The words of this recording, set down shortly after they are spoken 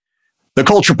The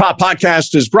Culture Pop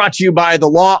Podcast is brought to you by the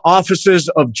law offices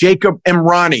of Jacob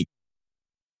Emrani.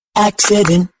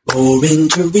 Accident or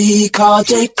injury, call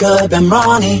Jacob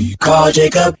Emrani. Call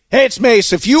Jacob. Hey, it's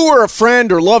Mase. If you or a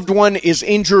friend or loved one is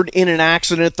injured in an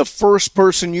accident, the first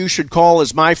person you should call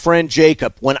is my friend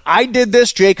Jacob. When I did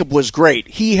this, Jacob was great.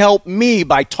 He helped me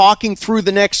by talking through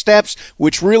the next steps,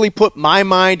 which really put my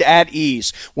mind at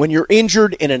ease. When you're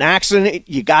injured in an accident,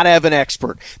 you got to have an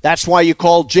expert. That's why you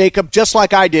call Jacob, just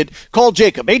like I did. Call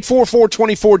Jacob,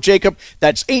 844-24-JACOB.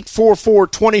 That's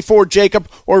 844-24-JACOB,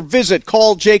 or visit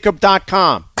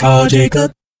calljacob.com. Call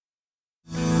Jacob.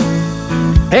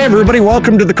 Hey, everybody.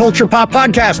 Welcome to the Culture Pop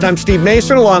Podcast. I'm Steve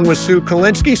Mason, along with Sue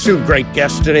Kalinsky. Sue, great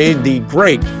guest today. The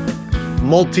great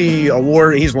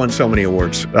multi-award. He's won so many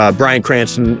awards. Bryan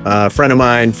Cranston, friend of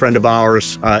mine, friend of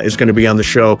ours, is going to be on the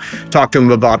show. Talk to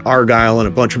him about ARGYLLE and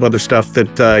a bunch of other stuff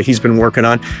that he's been working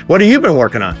on. What have you been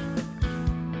working on?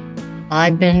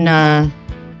 I've been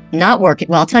not working.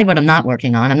 Well, I'll tell you what I'm not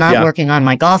working on. I'm not working on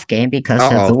my golf game because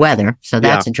of the weather. So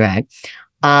that's a drag.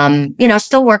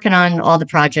 Still working on all the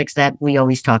projects that we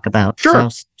always talk about.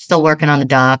 Sure. So still working on the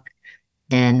dock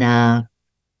and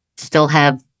still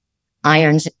have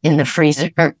irons in the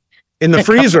freezer. In the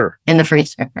freezer? In the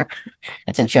freezer.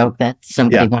 That's a joke that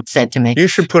somebody once said to me. You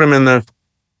should put them in the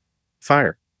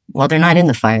fire. Well, they're not in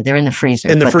the fire. They're in the freezer.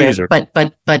 In the freezer.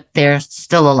 But they're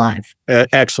still alive.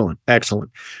 Excellent.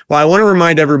 Excellent. Well, I want to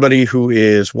remind everybody who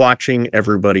is watching,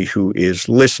 everybody who is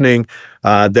listening,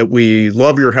 that we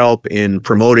love your help in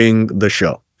promoting the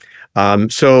show.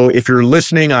 So if you're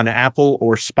listening on Apple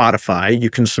or Spotify, you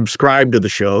can subscribe to the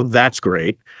show. That's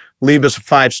great. Leave us a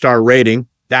 5-star rating.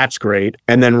 That's great.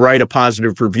 And then write a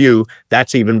positive review.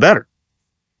 That's even better.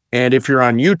 And if you're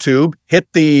on YouTube,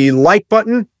 hit the like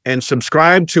button and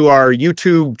subscribe to our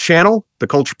YouTube channel, the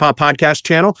Culture Pop Podcast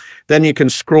channel. Then you can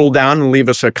scroll down and leave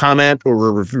us a comment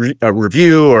or a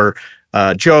review or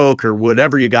a joke or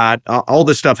whatever you got. All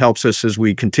this stuff helps us as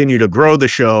we continue to grow the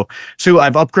show. So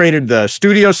I've upgraded the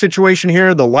studio situation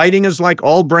here. The lighting is like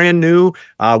all brand new.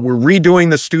 We're redoing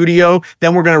the studio.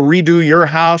 Then we're going to redo your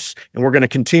house, and we're going to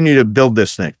continue to build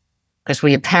this thing. Because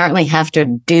we apparently have to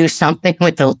do something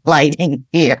with the lighting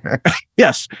here.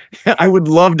 Yes, I would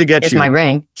love to get you my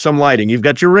ring. Some lighting. You've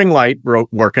got your ring light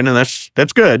working, and that's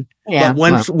good. Yeah.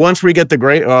 But once we get the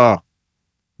great, you're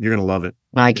gonna love it.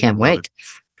 I can't wait.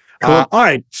 Cool. All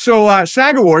right. So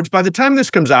SAG Awards. By the time this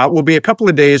comes out, will be a couple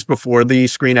of days before the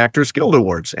Screen Actors Guild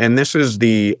Awards, and this is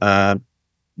the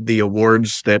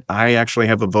awards that I actually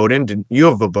have a vote in. You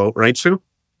have a vote, right, Sue?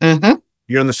 Mm-hmm.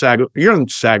 You're in the SAG. You're in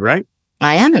SAG, right?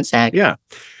 I am in SAG. Yeah.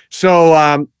 So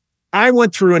I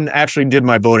went through and actually did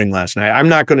my voting last night. I'm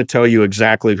not going to tell you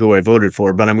exactly who I voted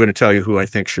for, but I'm going to tell you who I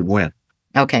think should win.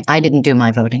 Okay. I didn't do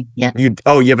my voting yet. You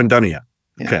haven't done it yet.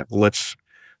 Yeah. Okay. Well, let's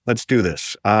do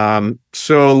this.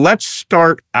 So let's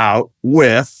start out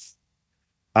with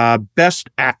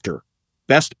Best Actor.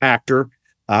 Best Actor,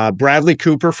 Bradley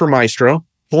Cooper for Maestro,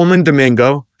 Colman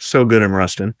Domingo, So Good I'm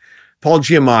Rustin', Paul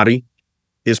Giamatti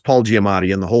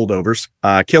in The Holdovers,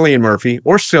 Cillian Murphy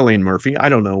or Cillian Murphy, I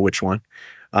don't know which one,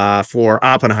 for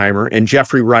Oppenheimer, and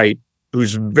Jeffrey Wright,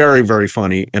 who's very, very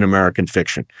funny in American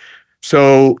Fiction.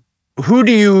 So who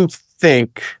do you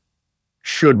think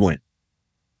should win?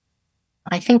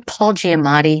 I think Paul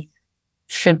Giamatti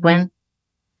should win.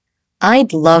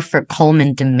 I'd love for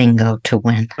Colman Domingo to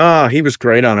win. Oh, he was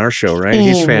great on our show, right?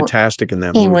 He's fantastic in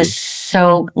that movie. He was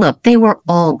look, they were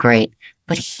all great,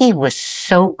 but he was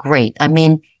so great. I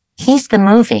mean, he's the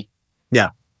movie. Yeah.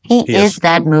 He is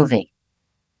that movie.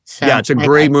 So yeah, it's a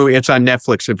great movie. It's on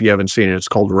Netflix if you haven't seen it. It's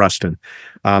called Rustin'.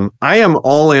 I am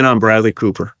all in on Bradley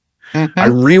Cooper. Mm-hmm. I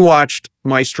rewatched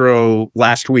Maestro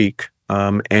last week,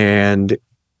 and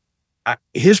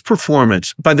his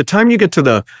performance, by the time you get to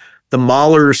the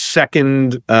Mahler's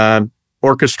second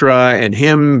orchestra and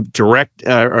him direct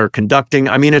or conducting,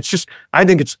 I mean, I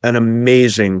think it's an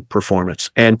amazing performance,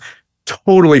 and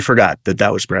totally forgot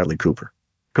that was Bradley Cooper.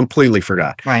 Completely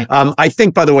forgot. Right. I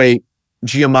think, by the way,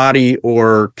 Giamatti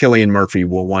or Cillian Murphy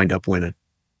will wind up winning.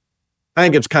 I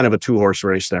think it's kind of a 2-horse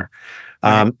race there.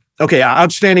 Right. Okay,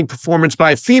 outstanding performance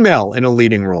by a female in a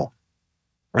leading role.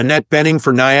 Annette Bening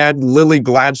for Nyad, Lily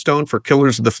Gladstone for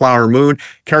Killers of the Flower Moon,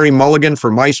 Carey Mulligan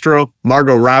for Maestro,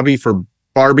 Margot Robbie for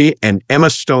Barbie, and Emma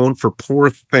Stone for Poor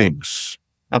Things.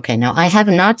 Okay, now I have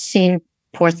not seen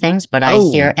Poor Things, but I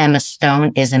hear Emma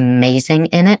Stone is amazing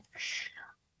in it.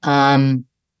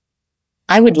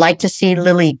 I would like to see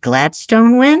Lily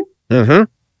Gladstone win,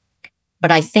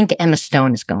 but I think Emma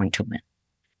Stone is going to win.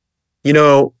 You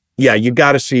know, yeah, you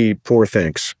got to see Poor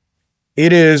Things.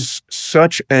 It is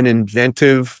such an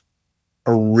inventive,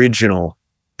 original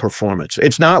performance.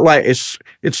 It's not like, it's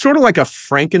it's sort of like a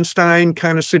Frankenstein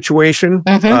kind of situation.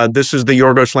 This is the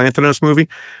Yorgos Lanthimos movie.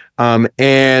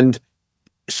 And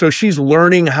so she's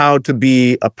learning how to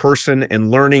be a person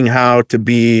and learning how to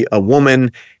be a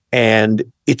woman. And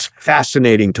it's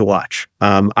fascinating to watch.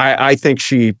 I think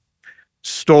she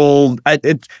stole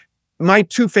it. My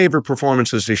two favorite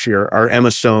performances this year are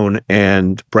Emma Stone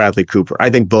and Bradley Cooper. I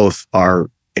think both are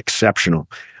exceptional.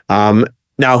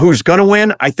 Now, who's going to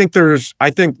win? I think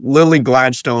Lily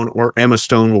Gladstone or Emma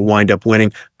Stone will wind up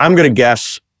winning. I'm going to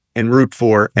guess and root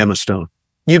for Emma Stone.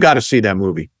 You got to see that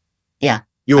movie. Yeah.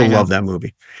 You will love that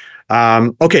movie.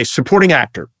 Okay, supporting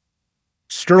actor.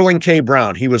 Sterling K.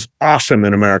 Brown. He was awesome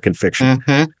in American Fiction.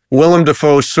 Willem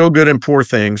Dafoe, so good in Poor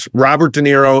Things. Robert De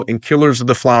Niro in Killers of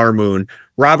the Flower Moon.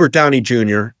 Robert Downey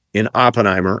Jr. in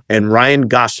Oppenheimer. And Ryan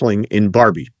Gosling in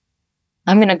Barbie.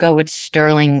 I'm going to go with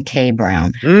Sterling K.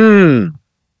 Brown.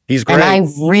 He's great. And I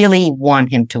really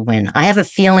want him to win. I have a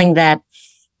feeling that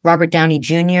Robert Downey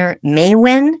Jr. may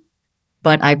win,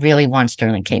 but I really want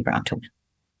Sterling K. Brown to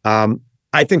win.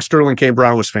 I think Sterling K.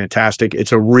 Brown was fantastic.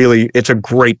 It's a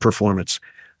great performance.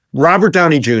 Robert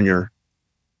Downey Jr.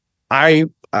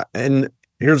 And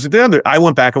here's the other. I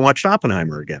went back and watched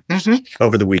Oppenheimer again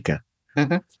over the weekend.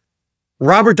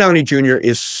 Robert Downey Jr.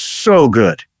 is so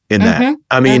good in that.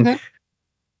 I mean,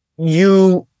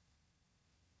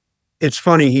 it's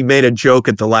funny. He made a joke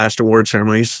at the last award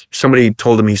ceremony. Somebody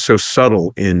told him he's so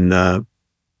subtle in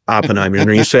Oppenheimer,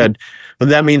 and he said, "Well,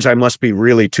 that means I must be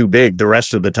really too big the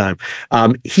rest of the time."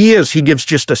 He gives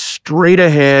just a straight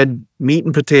ahead meat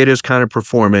and potatoes kind of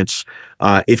performance.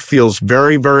 It feels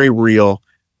very, very real.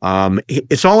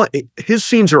 His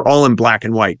scenes are all in black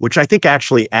and white, which I think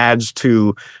actually adds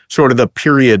to sort of the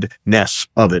periodness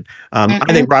of it.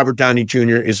 I think Robert Downey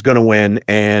Jr. is going to win,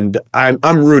 and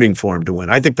I'm rooting for him to win.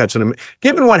 I think that's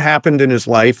given what happened in his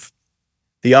life,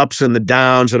 the ups and the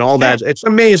downs and all that. It's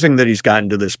amazing that he's gotten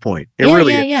to this point. It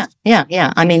really is.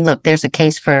 Yeah. I mean, look, there's a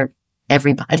case for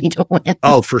everybody to win.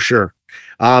 Oh, for sure.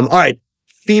 All right.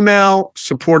 Female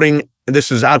supporting.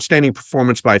 This is outstanding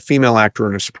performance by a female actor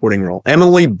in a supporting role.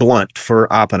 Emily Blunt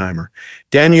for Oppenheimer.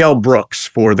 Danielle Brooks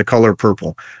for The Color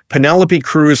Purple. Penelope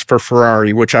Cruz for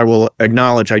Ferrari, which I will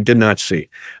acknowledge I did not see.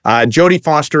 Jodie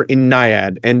Foster in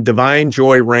Nyad, and Divine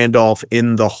Joy Randolph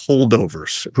in The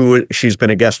Holdovers, who she's been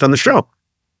a guest on the show.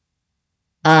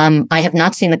 I have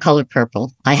not seen The Color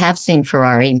Purple. I have seen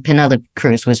Ferrari, and Penelope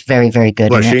Cruz was very, very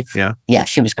good. Was in she? it. Yeah. Yeah,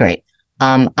 she was great.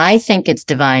 I think it's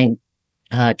Divine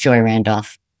Joy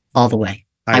Randolph all the way.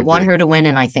 I want her to win,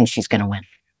 and I think she's going to win.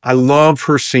 I love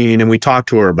her scene, and we talked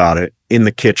to her about it in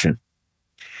the kitchen,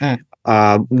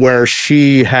 where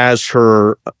she has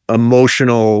her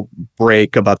emotional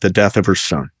break about the death of her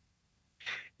son.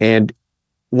 And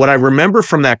what I remember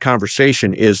from that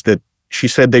conversation is that she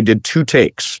said they did 2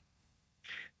 takes.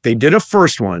 They did a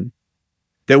first one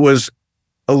that was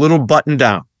a little buttoned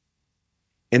down.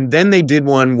 And then they did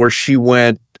one where she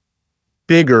went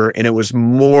bigger and it was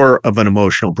more of an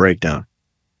emotional breakdown.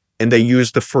 And they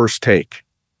used the first take.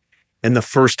 And the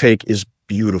first take is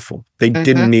beautiful. They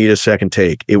didn't need a second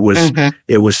take. It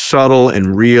was subtle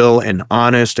and real and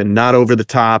honest and not over the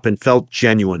top and felt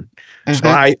genuine. So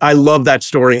I love that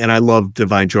story, and I love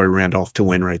Divine Joy Randolph to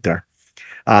win right there.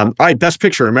 All right, Best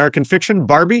Picture, American Fiction,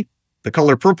 Barbie, The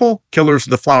Color Purple, Killers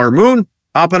of the Flower Moon,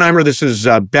 Oppenheimer. This is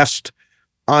Best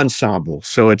Ensemble.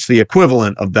 So it's the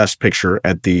equivalent of Best Picture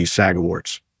at the SAG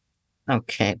Awards.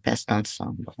 Okay, Best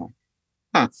Ensemble.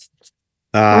 Huh.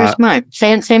 Where's mine?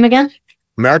 Say him again?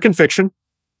 American Fiction,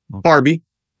 Barbie,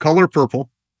 Color Purple,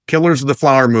 Killers of the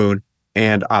Flower Moon,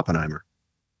 and Oppenheimer.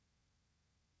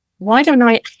 Why don't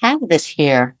I have this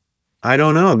here? I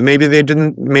don't know.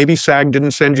 Maybe SAG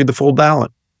didn't send you the full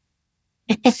ballot.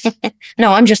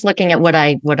 No, I'm just looking at what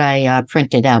I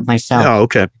printed out myself. Oh,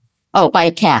 okay. Oh, by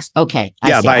a cast. Okay.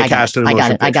 Yeah, by a cast. I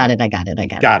got it.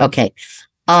 Okay.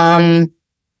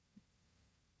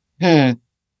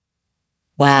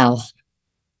 Wow.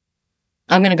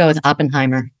 I'm going to go with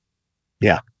Oppenheimer.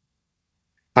 Yeah.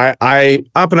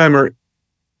 Oppenheimer,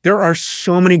 there are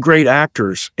so many great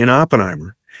actors in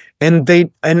Oppenheimer,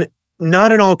 and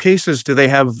not in all cases do they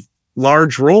have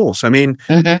large roles. I mean,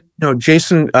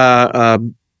 Jason,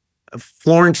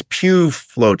 Florence Pugh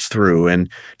floats through, and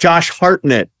Josh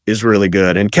Hartnett is really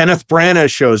good, and Kenneth Branagh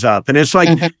shows up, and it's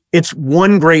like it's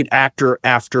one great actor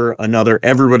after another.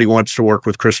 Everybody wants to work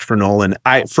with Christopher Nolan.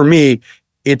 For me,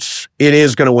 it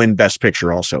is going to win Best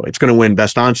Picture. Also, it's going to win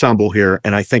Best Ensemble here,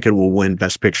 and I think it will win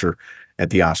Best Picture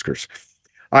at the Oscars.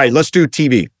 All right, let's do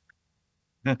TV.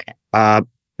 Okay.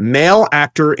 Male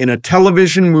actor in a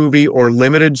television movie or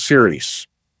limited series: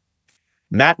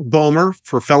 Matt Bomer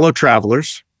for Fellow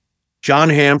Travelers, John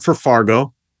Hamm for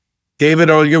Fargo, David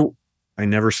Oyo. I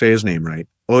never say his name right.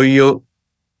 Oyo.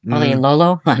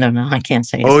 Lolo? I don't know. I can't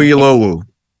say his name. Oyelowo.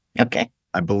 Okay.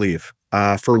 I believe.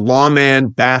 For Lawman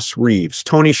Bass Reeves.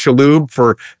 Tony Shalhoub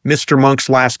for Mr. Monk's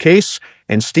Last Case.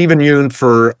 And Stephen Yeun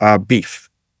for Beef.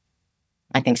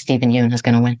 I think Stephen Yeun is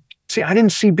going to win. See, I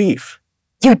didn't see Beef.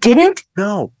 You didn't?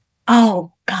 No.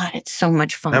 Oh, God, it's so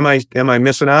much fun. Am I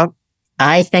missing out?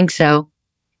 I think so.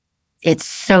 It's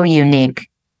so unique.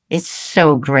 It's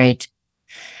so great.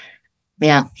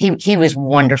 Yeah, he was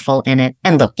wonderful in it.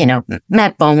 And look,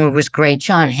 Matt Bomer was great.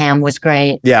 John Hamm was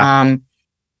great. Yeah.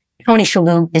 Tony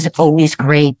Shalhoub is always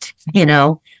great.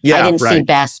 Yeah, I didn't see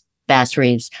Bass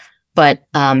Reeves, but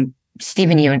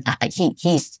Stephen Yeun,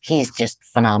 he's just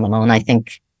phenomenal, and I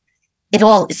think it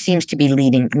all seems to be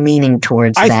leaning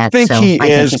towards that. I think he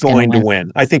is going to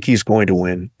win. I think he's going to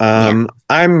win. I'm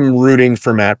rooting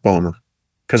for Matt Bomer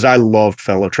because I loved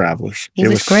Fellow Travelers. It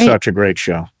was great. Such a great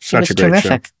show. Such a great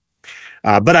show.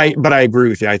 But I agree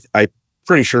with you. I'm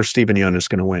pretty sure Stephen Yeun is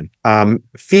going to win.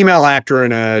 Female actor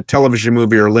in a television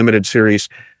movie or limited series.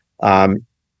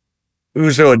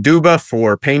 Uzo Aduba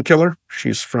for Painkiller.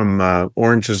 She's from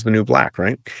Orange is the New Black,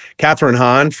 right? Catherine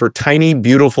Hahn for Tiny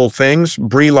Beautiful Things.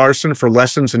 Brie Larson for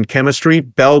Lessons in Chemistry.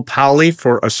 Belle Powley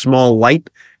for A Small Light.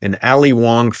 And Ali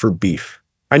Wong for Beef.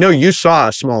 I know you saw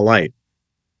A Small Light.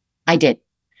 I did.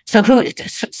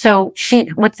 So she,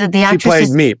 what's the actress? She played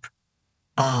Meep.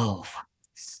 Oh,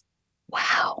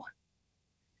 wow.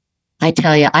 I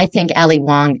tell you, I think Ali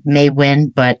Wong may win,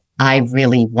 but I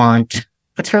really want...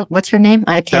 What's her name?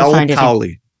 I can't find it.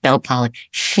 Belle Powley.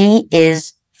 She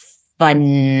is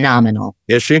phenomenal.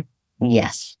 Is she?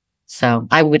 Yes. So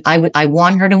I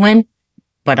want her to win,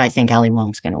 but I think Ali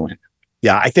Wong's going to win.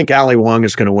 Yeah, I think Ali Wong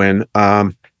is going to win.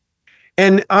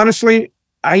 And honestly,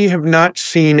 I have not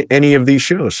seen any of these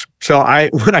shows. So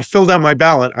when I filled out my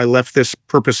ballot, I left this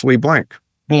purposely blank.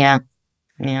 Yeah.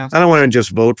 I don't want to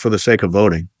just vote for the sake of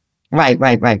voting. Right.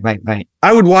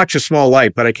 I would watch A Small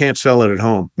Light, but I can't sell it at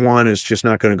home. One is just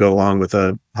not going to go along with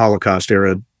a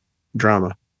Holocaust-era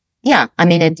drama. Yeah, I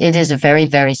mean, it is a very,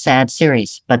 very sad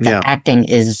series, but the acting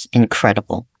is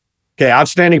incredible. Okay,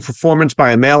 outstanding performance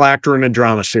by a male actor in a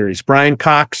drama series. Brian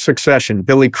Cox, Succession.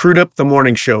 Billy Crudup, The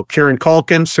Morning Show. Kieran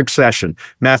Culkin, Succession.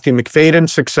 Matthew McFadyen,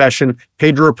 Succession.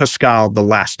 Pedro Pascal, The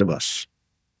Last of Us.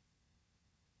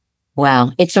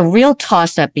 Wow. It's a real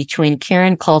toss-up between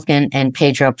Kieran Culkin and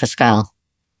Pedro Pascal.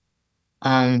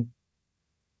 And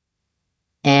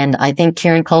I think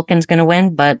Kieran Culkin's going to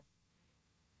win, but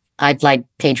I'd like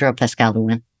Pedro Pascal to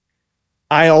win.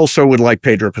 I also would like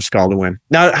Pedro Pascal to win.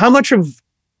 Now, how much of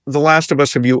The Last of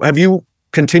Us have you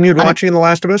continued watching The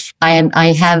Last of Us?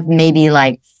 I have maybe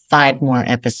like 5 more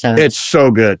episodes. It's so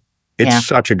good. It's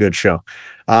such a good show.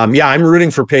 I'm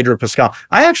rooting for Pedro Pascal.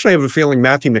 I actually have a feeling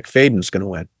Matthew McFadyen's going to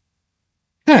win.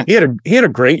 He had a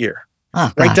great year.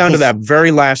 Oh, right down to that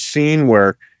very last scene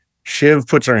where Shiv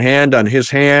puts her hand on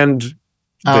his hand.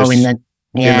 In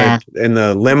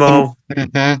the limo.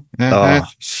 Oh,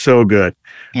 so good.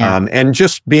 Yeah. And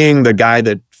just being the guy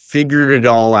that figured it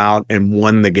all out and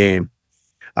won the game.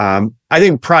 I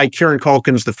think probably Kieran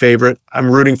Culkin's the favorite. I'm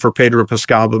rooting for Pedro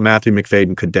Pascal, but Matthew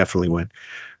McFadyen could definitely win.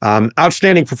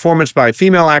 Outstanding performance by a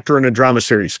female actor in a drama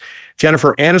series.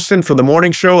 Jennifer Aniston for The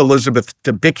Morning Show, Elizabeth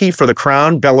Debicki for The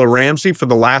Crown, Bella Ramsey for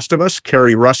The Last of Us,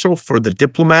 Kerry Russell for The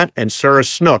Diplomat, and Sarah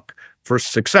Snook for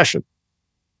Succession.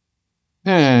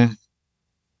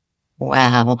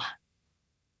 Wow.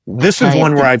 This is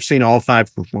one where I've seen all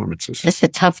 5 performances. It's a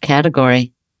tough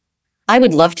category. I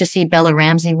would love to see Bella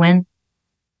Ramsey win.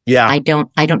 Yeah. I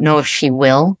don't know if she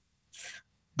will.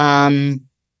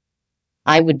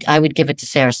 I would give it to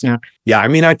Sarah Snook. Yeah, I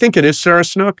mean, I think it is Sarah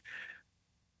Snook.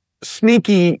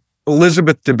 Sneaky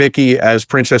Elizabeth Debicki as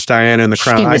Princess Diana in The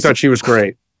Crown. I thought she was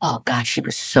great. Oh, gosh, she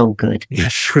was so good. Yeah,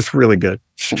 she was really good.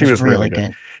 She was really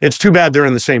good. It's too bad they're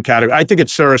in the same category. I think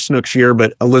it's Sarah Snook's year,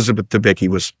 but Elizabeth Debicki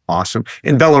was awesome.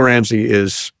 And Bella Ramsey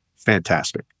is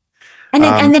fantastic. And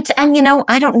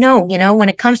I don't know, when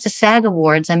it comes to SAG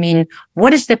Awards, I mean,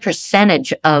 what is the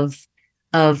percentage of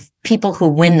people who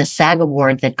win the SAG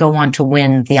Award that go on to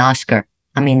win the Oscar?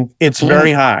 I mean, it's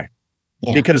very high.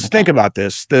 Yeah, because think about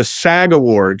this. The SAG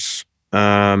Awards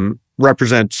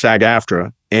represent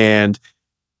SAG-AFTRA, and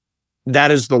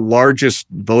that is the largest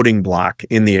voting block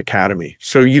in the Academy.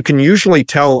 So you can usually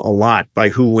tell a lot by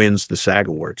who wins the SAG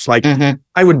Awards. Like,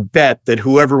 I would bet that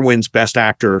whoever wins Best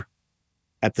Actor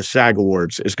at the SAG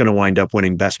Awards is going to wind up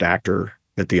winning Best Actor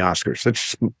at the Oscars.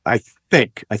 That's, I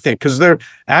think, because their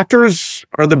actors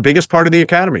are the biggest part of the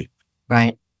Academy.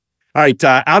 Right. All right.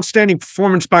 Outstanding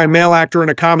performance by a male actor in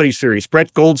a comedy series.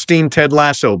 Brett Goldstein, Ted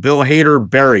Lasso. Bill Hader,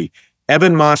 Barry.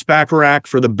 Evan Moss-Bacharach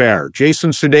for The Bear,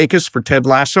 Jason Sudeikis for Ted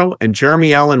Lasso, and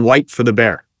Jeremy Allen White for The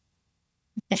Bear.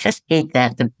 I just hate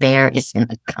that The Bear is in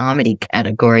the comedy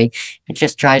category. It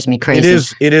just drives me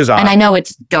crazy. It is odd. And I know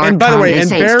it's dark. And by the way, they and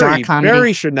say it's dark comedy.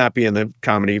 Barry should not be in the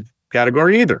comedy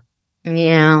category either.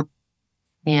 Yeah,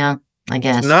 I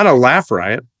guess. It's not a laugh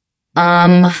riot.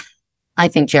 I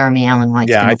think Jeremy Allen White.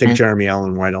 Yeah, I think Jeremy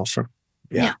Allen White also.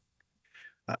 Yeah.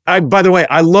 By the way,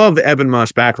 I love Evan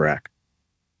Moss-Bacharach.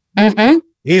 Mm-hmm.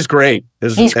 He's great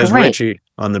as Richie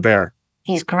on The Bear.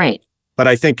 He's great. But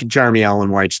I think Jeremy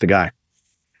Allen White's the guy.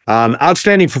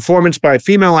 Outstanding performance by a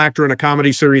female actor in a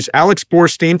comedy series, Alex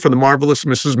Borstein for The Marvelous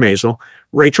Mrs. Maisel,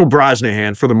 Rachel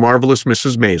Brosnahan for The Marvelous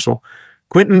Mrs. Maisel,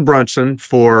 Quentin Brunson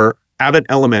for Abbott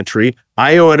Elementary,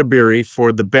 Ayo Edebiri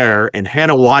for The Bear, and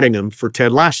Hannah Waddingham for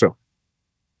Ted Lasso.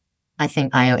 I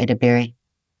think Ayo Edebiri.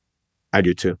 I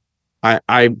do too.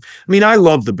 I mean, I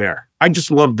love The Bear. I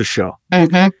just love the show.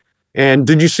 Mm-hmm. And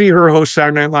did you see her host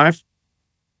Saturday Night Live?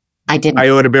 I didn't.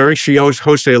 Ayo Edebiri, she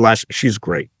hosted it last. She's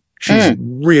great. She's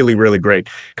really, really great.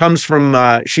 Comes from,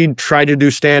 she tried to do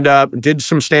stand-up, did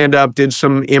some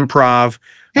improv,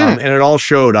 and it all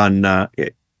showed on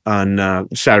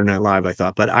Saturday Night Live, I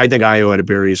thought. But I think Ayo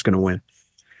Edebiri is going to win.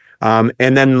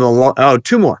 And then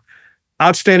two more.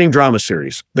 Outstanding drama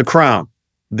series, The Crown,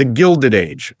 The Gilded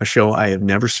Age, a show I have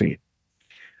never seen.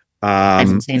 I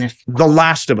haven't seen it. The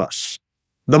Last of Us,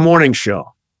 The Morning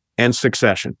Show, and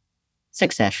Succession.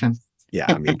 Succession. Yeah,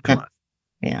 I mean, come on.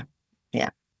 Yeah.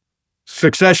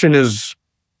 Succession is,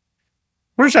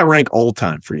 where does that rank all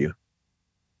time for you?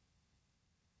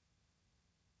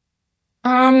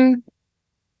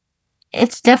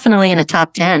 It's definitely in the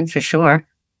top 10 for sure.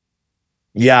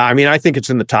 Yeah, I mean, I think it's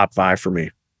in the top 5 for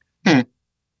me.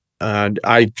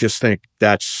 I just think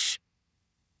I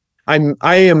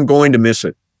am going to miss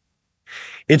it.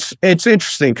 It's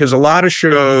interesting because a lot of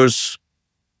shows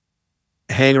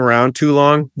hang around too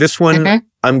long. This one,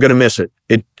 I'm going to miss it.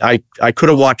 I could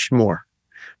have watched more,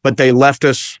 but they left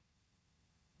us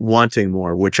wanting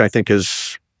more, which I think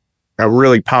is a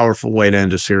really powerful way to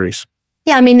end a series.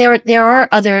 Yeah, I mean, there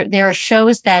are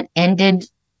shows that ended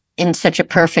in such a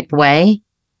perfect way.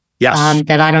 Yes.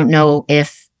 That I don't know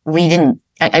if we didn't.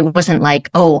 I wasn't like,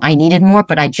 oh, I needed more,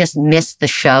 but I just missed the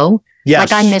show.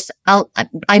 Yes. Like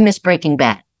I miss Breaking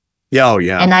Bad. Yeah, oh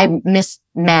yeah. And I miss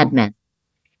Mad Men.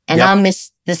 And I'll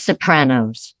miss The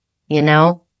Sopranos,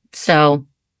 So,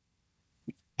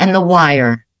 and The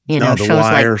Wire, The shows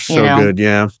Wire, like, so good,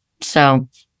 yeah. So.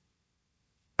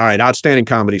 All right, outstanding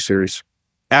comedy series.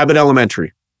 Abbott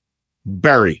Elementary,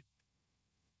 Barry,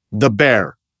 The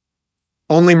Bear,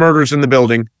 Only Murders in the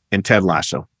Building, and Ted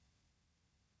Lasso.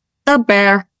 The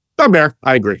Bear. The Bear,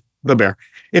 I agree. The Bear.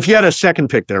 If you had a second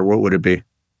pick there, what would it be?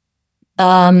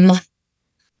 I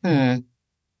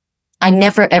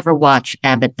never ever watch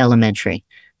Abbott Elementary.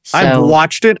 So, I've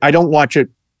watched it. I don't watch it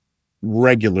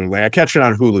regularly. I catch it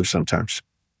on Hulu sometimes.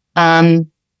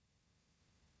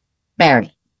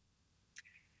 Barry.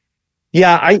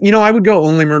 Yeah, I would go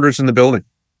Only Murders in the Building.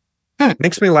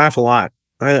 Makes me laugh a lot.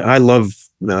 I love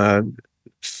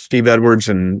Steve Edwards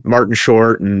and Martin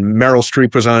Short, and Meryl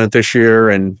Streep was on it this year,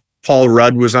 and Paul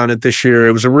Rudd was on it this year.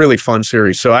 It was a really fun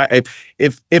series. So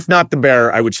if not The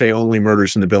Bear, I would say Only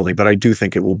Murders in the Building, but I do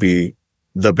think it will be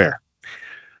The Bear.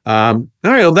 All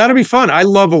right, well, that'll be fun. I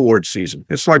love award season.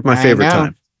 It's like my favorite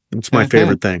time. It's my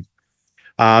favorite thing.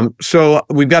 So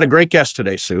we've got a great guest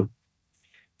today, Sue.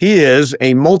 He is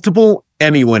a multiple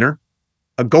Emmy winner,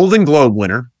 a Golden Globe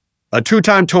winner, a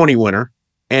 2-time Tony winner,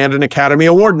 and an Academy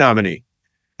Award nominee.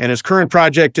 And his current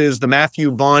project is the Matthew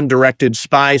Vaughn directed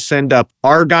spy send-up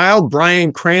Argylle.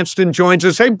 Bryan Cranston joins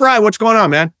us. Hey, Bryan, what's going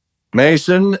on, man?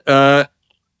 Mason, I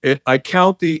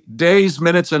count the days,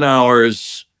 minutes, and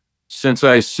hours since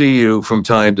I see you from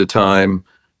time to time,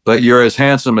 but you're as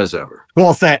handsome as ever.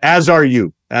 Well, as are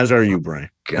you. As are you,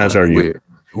 Bryan. God, as are you.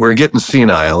 We're getting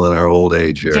senile in our old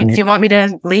age here. Do you want me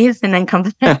to leave and then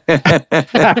come back?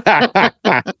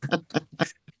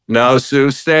 No,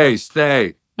 Sue, stay.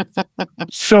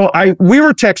 So we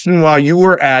were texting while you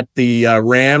were at the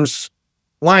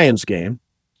Rams-Lions game.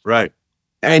 Right.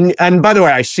 And by the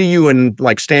way, I see you in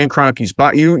like Stan Kroenke's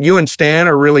bot. You and Stan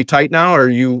are really tight now. Are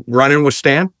you running with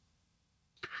Stan?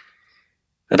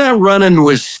 I'm not running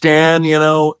with Stan,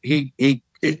 he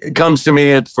comes to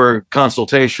me for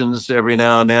consultations every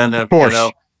now and then. Of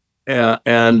course.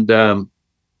 And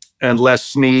Les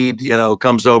Snead,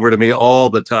 comes over to me all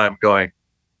the time going,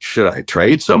 should I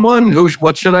trade someone?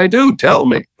 What should I do? Tell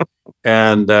me.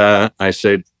 And I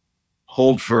said,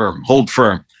 hold firm.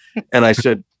 And I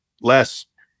said, Les,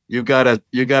 you got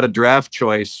a draft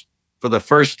choice for the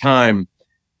first time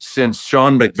since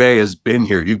Sean McVay has been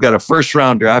here. You've got a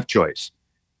first-round draft choice.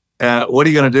 What are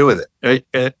you going to do with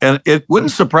it? And it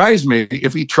wouldn't surprise me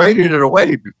if he traded it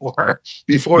away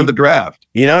before the draft.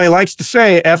 He likes to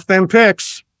say, F them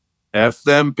picks. F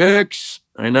them picks.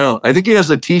 I know. I think he has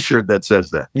a T-shirt that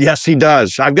says that. Yes, he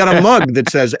does. I've got a mug that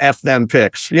says F them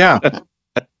picks. Yeah.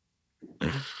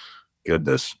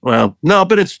 Goodness. Well, no,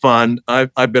 but it's fun.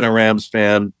 I've been a Rams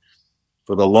fan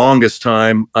for the longest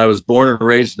time. I was born and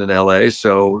raised in LA,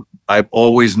 so I've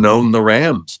always known the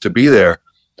Rams to be there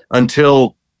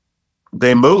until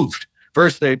they moved.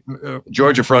 First,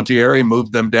 Georgia Frontiere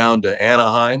moved them down to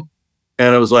Anaheim,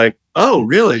 and it was like, oh,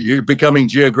 really? You're becoming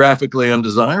geographically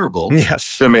undesirable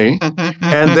to me.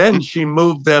 And then she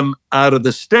moved them out of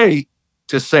the state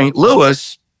to St.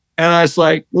 Louis, and I was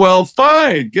like, well,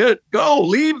 fine, go,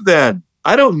 leave then.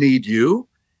 I don't need you.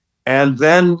 And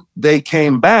then they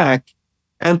came back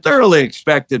and thoroughly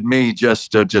expected me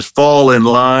just to fall in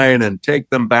line and take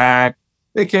them back.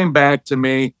 They came back to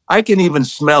me. I can even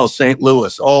smell St.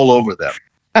 Louis all over them.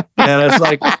 And it's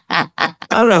like, I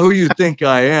don't know who you think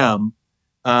I am,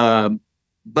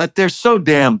 but they're so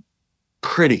damn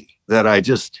pretty that I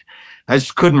just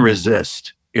couldn't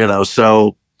resist,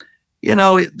 So,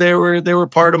 they were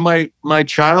part of my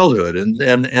childhood,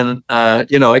 and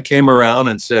I came around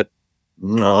and said,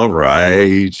 all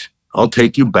right, I'll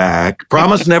take you back.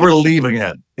 Promise never to leave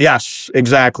again. Yes,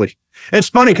 exactly. It's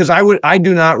funny because I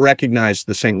do not recognize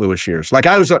the St. Louis years. Like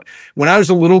when I was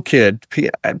a little kid,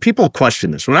 people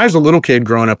question this. When I was a little kid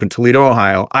growing up in Toledo,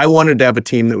 Ohio, I wanted to have a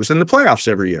team that was in the playoffs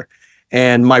every year.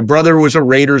 And my brother was a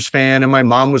Raiders fan, and my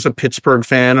mom was a Pittsburgh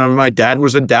fan, and my dad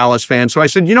was a Dallas fan. So I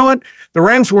said, you know what? The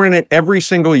Rams were in it every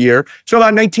single year. So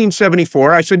about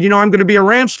 1974, I said, I'm going to be a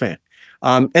Rams fan.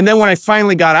 And then when I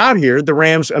finally got out here, the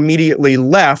Rams immediately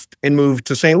left and moved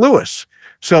to St. Louis.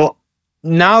 So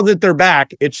now that they're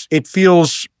back, it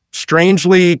feels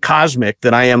strangely cosmic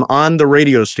that I am on the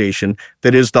radio station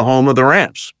that is the home of the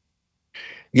Rams.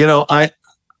 I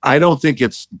don't think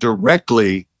it's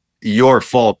directly your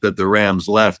fault that the Rams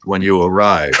left when you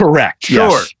arrived. Correct.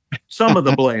 Sure. Yes. Some of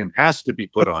the blame has to be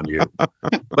put on you,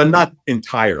 but not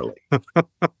entirely.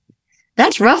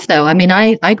 That's rough, though. I mean,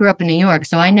 I grew up in New York,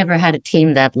 so I never had a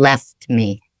team that left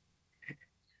me.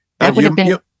 That would have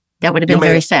been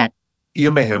very sad.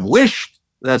 You may have wished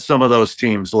that some of those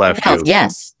teams left you.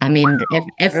 Yes. I mean,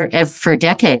 ever for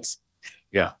decades.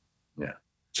 Yeah.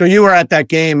 So you were at that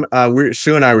game.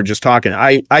 Sue and I were just talking.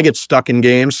 I get stuck in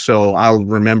games, so I'll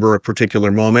remember a particular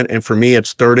moment. And for me,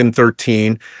 it's 3rd and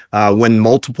 13 when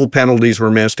multiple penalties were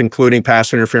missed, including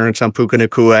pass interference on Puka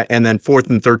Nacua, and then 4th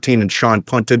and 13 and Sean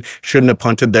punted. Shouldn't have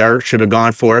punted there. Should have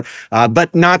gone for it.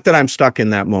 But not that I'm stuck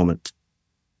in that moment.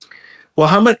 Well,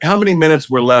 how many minutes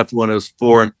were left when it was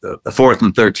 4th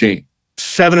and 13?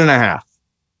 7.5.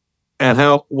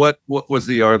 And what was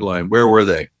the yard line? Where were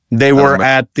they? They were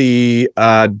at the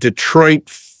Detroit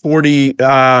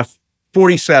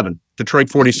 47. Detroit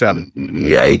 47.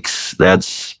 Yikes.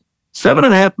 That's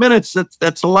 7.5 minutes.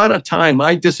 That's a lot of time.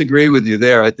 I disagree with you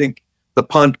there. I think the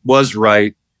punt was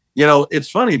right. It's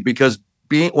funny because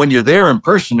when you're there in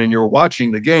person and you're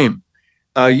watching the game,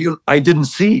 I didn't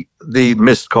see the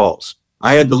missed calls.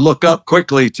 I had to look up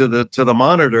quickly to the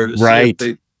monitor to see if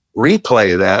they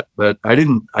replay that, but I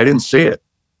didn't see it.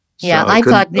 Yeah, I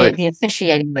thought the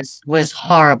officiating was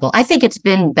horrible. I think it's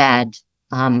been bad.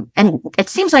 And it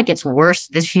seems like it's worse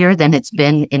this year than it's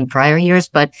been in prior years.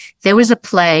 But there was a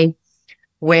play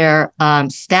where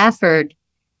Stafford,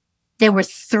 there were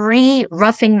 3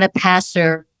 roughing the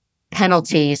passer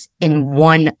penalties in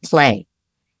one play.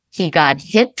 He got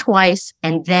hit twice,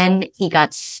 and then he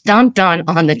got stomped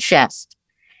on the chest.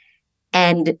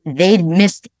 And they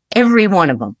missed every one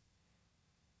of them.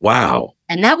 Wow.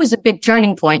 And that was a big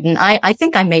turning point. And I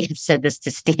think I may have said this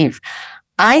to Steve.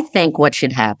 I think what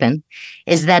should happen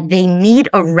is that they need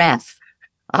a ref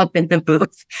up in the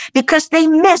booth because they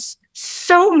miss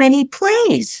so many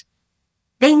plays.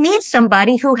 They need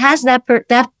somebody who has that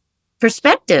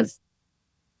perspective.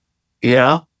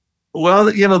 Yeah. Well,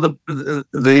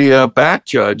 the back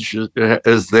judge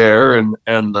is there, and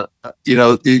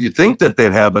you think that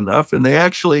they'd have enough, and they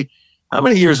actually. How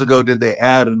many years ago did they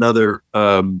add another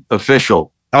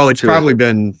official? Oh, it's probably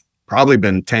been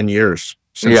 10 years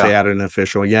since they added an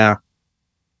official. Yeah.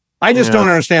 I just don't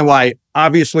understand why.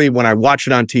 Obviously, when I watch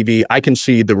it on TV, I can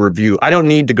see the review. I don't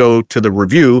need to go to the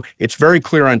review. It's very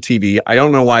clear on TV. I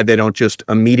don't know why they don't just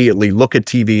immediately look at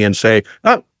TV and say,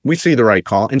 oh, we see the right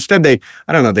call. Instead, they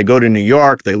go to New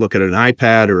York, they look at an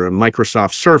iPad or a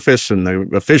Microsoft Surface and the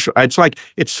official.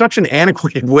 It's such an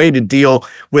antiquated way to deal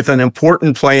with an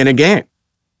important play in a game.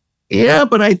 Yeah,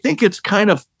 but I think it's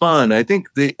kind of fun. I think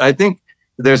the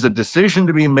there's a decision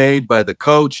to be made by the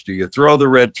coach. Do you throw the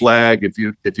red flag? If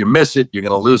you miss it, you're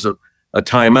going to lose a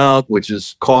timeout, which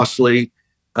is costly.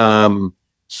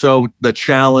 So the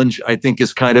challenge, I think,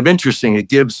 is kind of interesting. It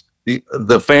gives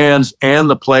the fans and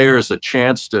the players a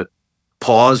chance to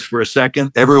pause for a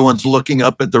second. Everyone's looking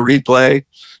up at the replay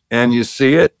and you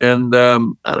see it. And I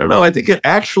don't know, I think it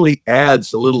actually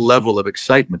adds a little level of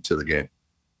excitement to the game.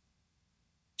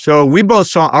 So we both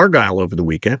saw Argyle over the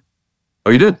weekend.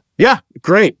 Oh, you did? Yeah,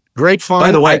 great fun.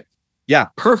 By the way, yeah,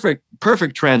 perfect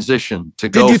transition to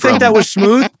go. Did you think that was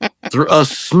smooth? Through a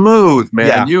smooth,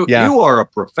 man. Yeah, you are a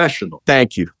professional.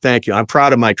 Thank you. I'm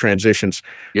proud of my transitions.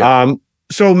 Yeah.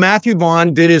 So Matthew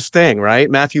Vaughn did his thing, right?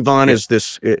 Matthew Vaughn is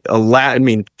this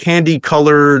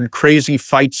candy-colored, crazy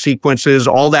fight sequences,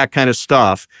 all that kind of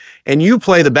stuff. And you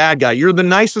play the bad guy. You're the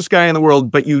nicest guy in the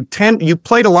world, but you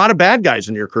played a lot of bad guys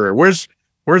in your career. Where's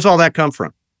all that come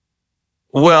from?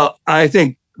 Well, I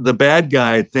think the bad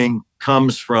guy thing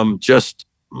comes from just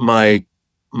my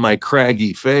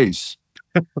craggy face.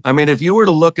 I mean, if you were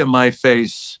to look at my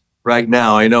face right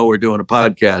now, I know we're doing a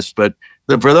podcast, but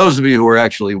for those of you who are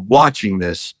actually watching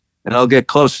this, and I'll get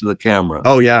close to the camera.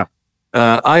 Oh yeah,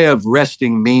 I have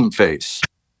resting mean face,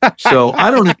 so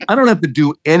I don't have to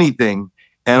do anything,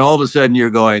 and all of a sudden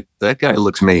you're going, that guy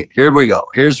looks mean. Here we go.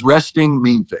 Here's resting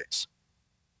mean face.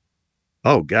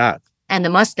 Oh God, and the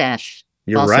mustache.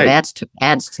 You're also right.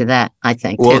 Adds to that, I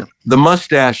think. Well, too. the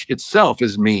mustache itself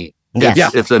is mean.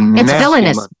 Yes. It's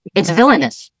villainous. It's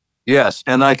villainous. Yes,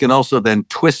 and I can also then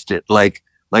twist it like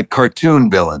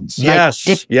cartoon villains. Yes,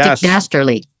 like yes. Dick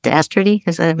Dastardly. Dastardly?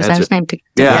 Was that his name?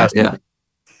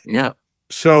 Yeah.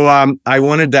 So I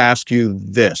wanted to ask you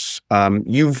this.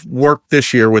 You've worked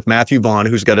this year with Matthew Vaughn,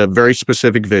 who's got a very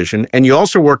specific vision, and you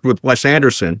also worked with Wes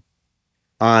Anderson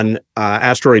on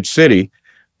Asteroid City.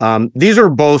 These are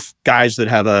both guys that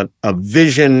have a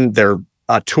vision. They're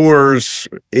auteurs.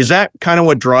 Is that kind of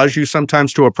what draws you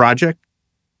sometimes to a project?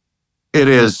 It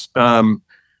is.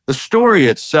 The story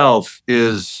itself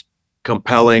is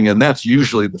compelling, and that's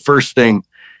usually the first thing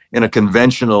in a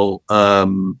conventional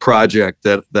project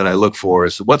that I look for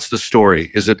is, what's the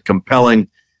story? Is it compelling?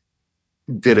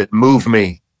 Did it move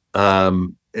me?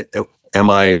 Am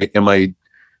I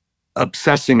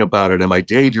obsessing about it? Am I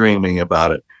daydreaming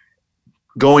about it?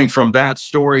 Going from that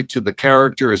story to the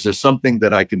character, is there something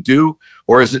that I can do,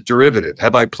 or is it derivative?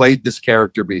 Have I played this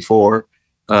character before?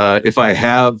 If I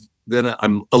have, then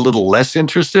I'm a little less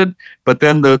interested. But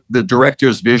then the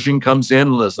director's vision comes in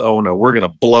and says, oh no, we're going to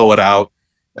blow it out.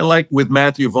 And like with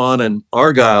Matthew Vaughn and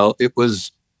Argyle, it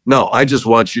was, no, I just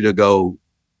want you to go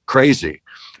crazy.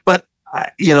 But,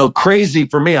 crazy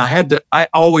for me, I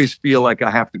always feel like I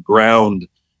have to ground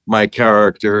my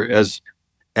character as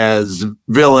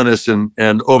villainous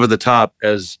and over the top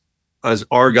as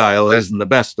Argyle is in the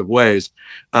best of ways.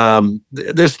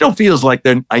 There still feels like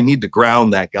I need to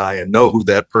ground that guy and know who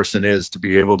that person is to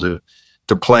be able to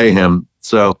play him.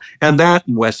 So, and that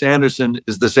and Wes Anderson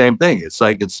is the same thing. It's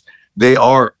like they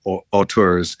are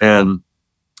auteurs. And,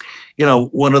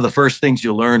 one of the first things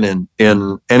you learn in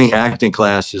any acting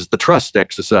class is the trust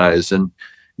exercise. And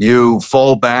you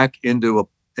fall back into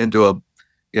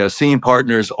a scene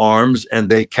partner's arms and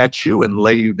they catch you and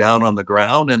lay you down on the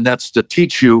ground. And that's to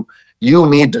teach you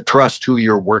need to trust who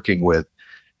you're working with.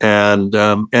 And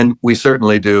we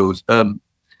certainly do.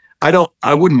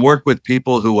 I wouldn't work with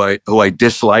people who I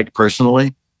dislike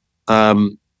personally,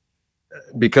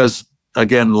 because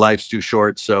again, life's too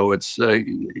short. So it's,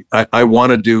 I want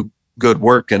to do good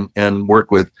work and work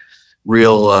with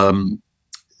real,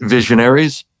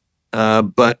 visionaries.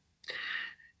 But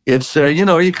it's,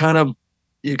 you kind of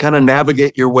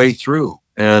navigate your way through.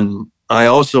 And I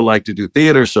also like to do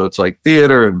theater. So it's like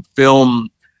theater and film,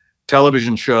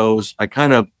 television shows. I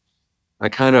kind of,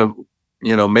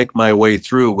 make my way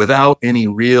through without any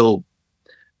real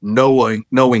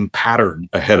knowing pattern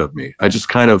ahead of me. I just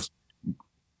kind of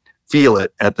feel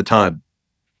it at the time.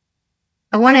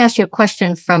 I want to ask you a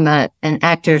question from an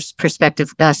actor's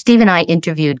perspective. Steve and I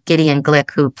interviewed Gideon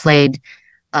Glick, who played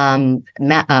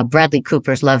Bradley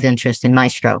Cooper's love interest in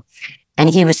Maestro. And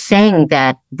he was saying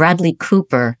that Bradley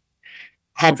Cooper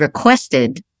had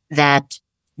requested that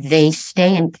they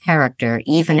stay in character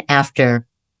even after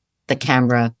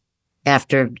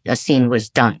a scene was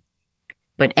done.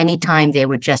 But anytime they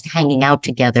were just hanging out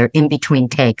together in between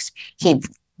takes, he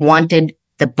wanted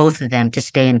the both of them to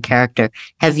stay in character.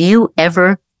 Have you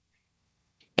ever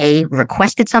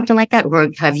requested something like that, or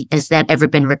has that ever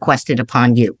been requested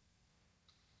upon you?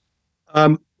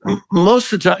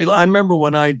 Most of the time, I remember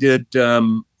when I did,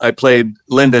 I played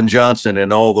Lyndon Johnson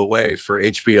in All the Way for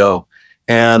HBO.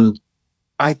 And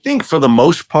I think for the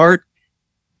most part,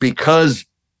 because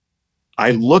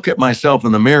I look at myself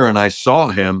in the mirror and I saw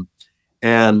him,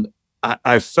 and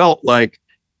I felt like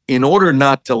in order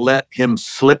not to let him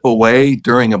slip away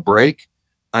during a break,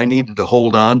 I needed to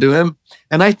hold on to him.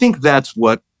 And I think that's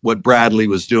what Bradley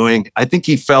was doing. I think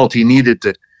he felt he needed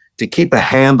to keep a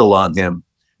handle on him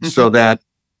so that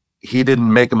he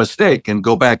didn't make a mistake and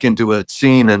go back into a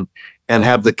scene and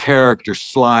have the character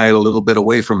slide a little bit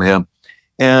away from him.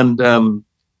 And,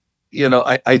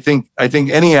 I think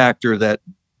any actor that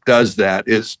does that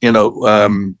is,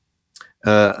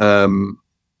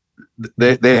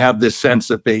 they have this sense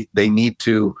that they need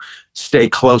to stay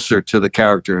closer to the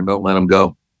character and don't let them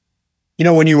go.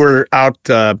 When you were out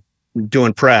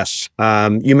doing press,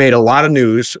 you made a lot of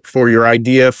news for your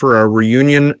idea for a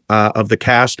reunion of the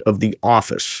cast of The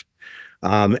Office.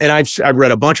 And I've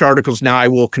read a bunch of articles. Now, I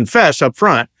will confess up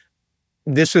front,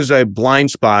 this is a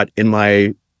blind spot in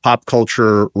my pop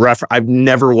culture I've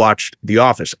never watched The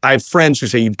Office. I have friends who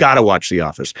say, you've got to watch The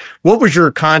Office. What was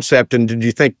your concept, and did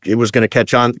you think it was going to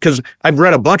catch on? Because I've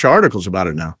read a bunch of articles about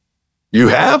it now. You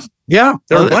have? Yeah,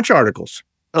 there are a bunch of articles.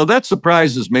 Oh, that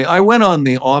surprises me. I went on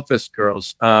the Office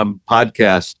Girls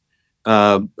podcast.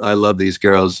 I love these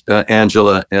girls,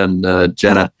 Angela and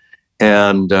Jenna.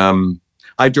 And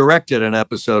I directed an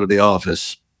episode of The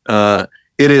Office. It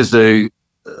is a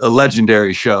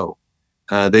legendary show.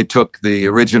 They took the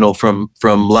original from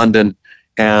London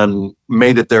and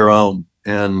made it their own.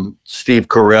 And Steve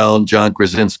Carell and John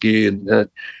Krasinski. And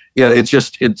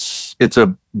it's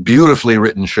a beautifully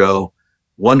written show,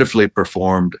 wonderfully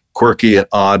performed, quirky,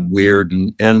 odd, weird,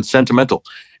 and sentimental.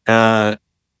 I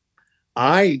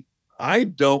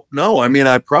don't know. I mean,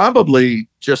 I probably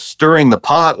just stirring the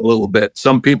pot a little bit.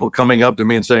 Some people coming up to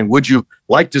me and saying, would you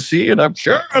like to see it? I'm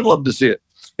sure I'd love to see it.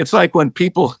 It's like when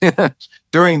people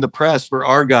during the press for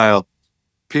Argylle,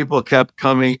 people kept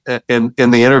coming in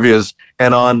the interviews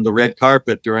and on the red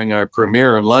carpet during our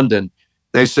premiere in London.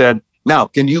 They said, now,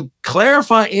 can you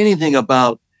clarify anything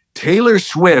about Taylor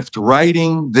Swift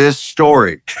writing this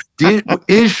story?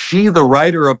 Is she the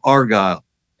writer of Argylle?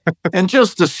 And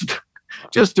just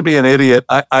to be an idiot,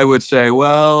 I would say,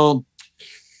 well,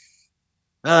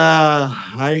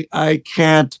 I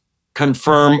can't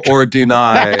confirm or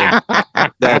deny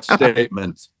that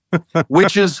statement,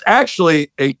 which is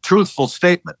actually a truthful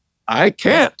statement. I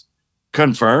can't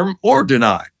confirm or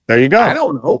deny. There you go. I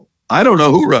don't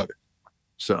know who wrote it.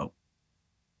 So.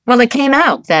 Well, it came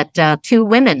out that two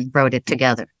women wrote it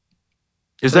together.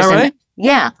 Is that right?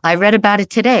 Yeah, I read about it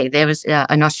today. There was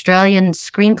an Australian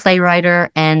screenplay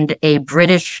writer and a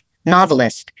British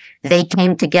novelist. They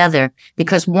came together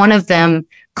because one of them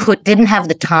didn't have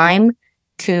the time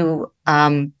to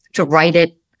write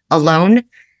it alone.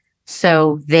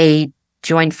 So they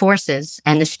joined forces,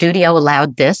 and the studio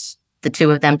allowed the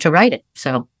two of them to write it.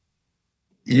 So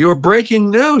you're breaking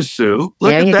news, Sue.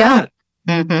 Look at that.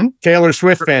 Mm-hmm. Taylor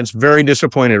Swift fans very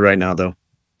disappointed right now, though.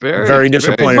 Very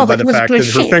disappointed by the fact that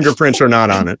her fingerprints are not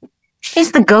on it.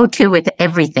 She's the go-to with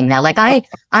everything now. Like I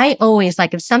always,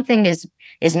 like, if something is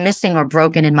missing or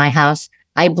broken in my house,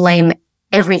 I blame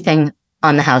everything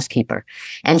on the housekeeper.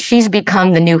 And she's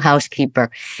become the new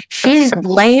housekeeper. She's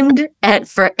blamed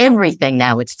for everything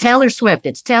now. It's Taylor Swift.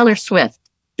 It's Taylor Swift.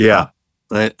 Yeah,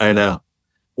 I know.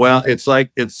 Well, it's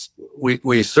like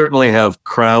we certainly have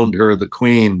crowned her the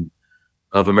queen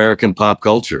of American pop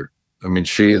culture. I mean,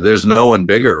 there's no one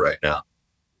bigger right now.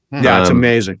 Yeah, it's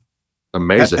amazing.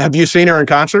 Amazing. Have you seen her in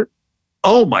concert?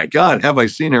 Oh my God, have I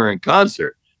seen her in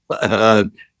concert?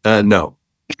 No.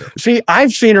 See,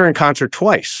 I've seen her in concert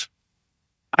twice.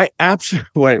 I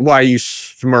absolutely. Why are you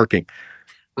smirking?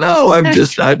 No, I'm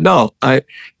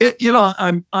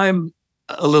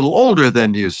a little older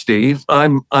than you, Steve.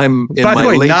 I'm in By my the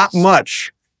way, late. Not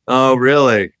much. Oh,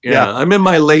 really? Yeah. I'm in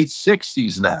my late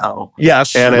 60s now.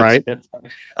 Yes, and right.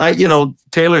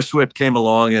 Taylor Swift came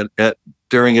along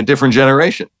during a different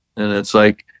generation, and it's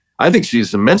like, I think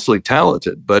she's immensely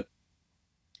talented, but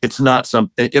it's not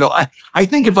something. I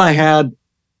think if I had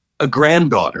a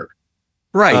granddaughter,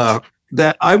 right,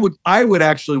 that I would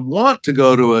actually want to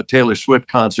go to a Taylor Swift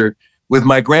concert with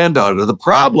my granddaughter. The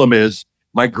problem is,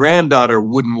 my granddaughter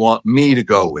wouldn't want me to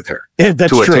go with her to a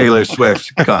true. Taylor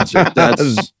Swift concert.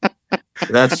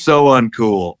 That's so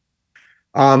uncool.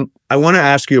 I want to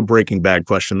ask you a Breaking Bad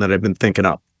question that I've been thinking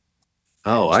up.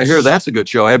 Oh, I hear that's a good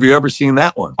show. Have you ever seen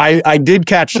that one? I did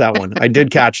catch that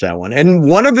one. And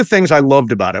one of the things I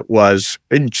loved about it was,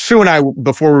 Sue and I,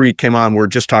 before we came on, we're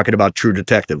just talking about True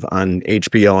Detective on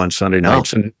HBO on Sunday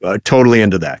nights, and totally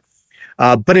into that.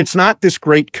 But it's not this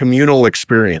great communal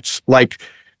experience. Like,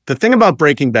 the thing about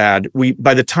Breaking Bad,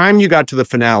 by the time you got to the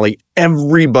finale,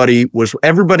 everybody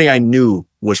I knew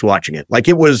was watching it. Like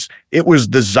it was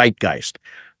the zeitgeist.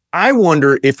 I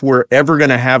wonder if we're ever going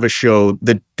to have a show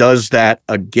that does that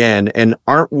again. And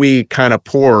aren't we kind of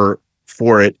poor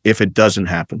for it if it doesn't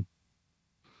happen?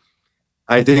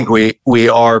 I think we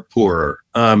are poorer.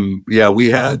 Yeah, we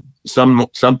had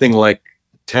something like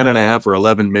 10.5 or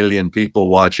 11 million people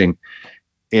watching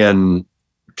in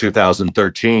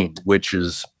 2013, which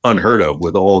is unheard of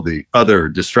with all the other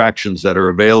distractions that are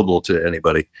available to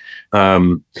anybody.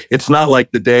 It's not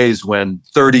like the days when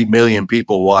 30 million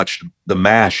people watched the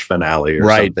MASH finale or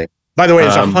something. By the way,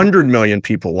 it's 100 million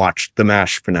people watched the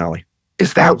MASH finale.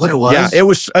 Is that what it was? Yeah, it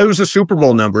was a Super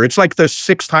Bowl number. It's like the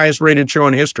 6th highest rated show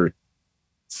in history.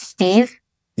 Steve?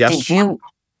 Yes.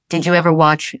 Did you ever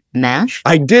watch MASH?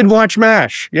 I did watch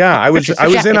MASH. Yeah, I was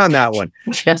in on that one.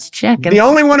 Just checking. The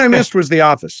only one I missed was The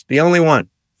Office. The only one.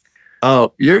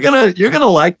 Oh, you're gonna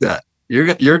like that.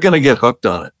 You're gonna get hooked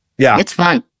on it. Yeah, it's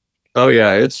fun. Oh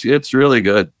yeah, it's really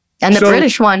good. And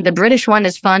the British one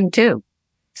is fun too.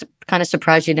 It's kind of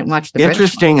surprised you didn't watch the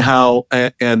Interesting British one.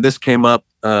 how, and this came up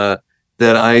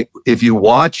that if you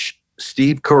watch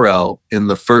Steve Carell in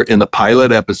the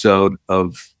pilot episode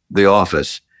of The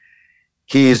Office,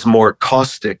 he's more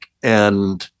caustic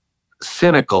and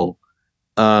cynical,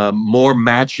 more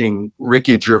matching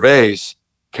Ricky Gervais'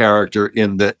 character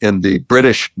in the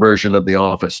British version of The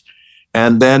Office.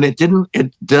 And then it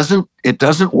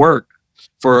doesn't work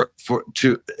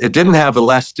it didn't have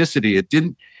elasticity. It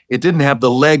didn't have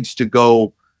the legs to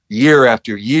go year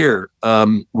after year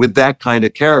with that kind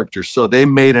of character. So they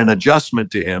made an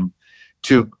adjustment to him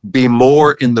to be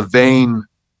more in the vein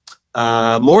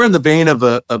of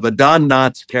a Don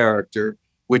Knotts character,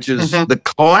 which is the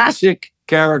classic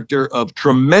character of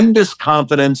tremendous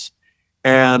confidence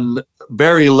and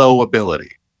very low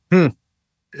ability.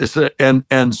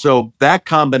 And so that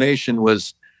combination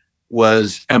was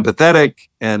empathetic,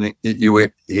 and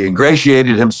he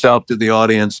ingratiated himself to the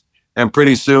audience. And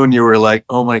pretty soon you were like,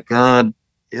 oh my God,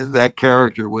 that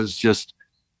character was just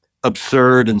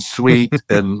absurd and sweet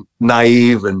and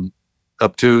naive and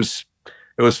obtuse.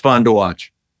 It was fun to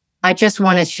watch. I just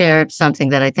want to share something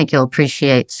that I think you'll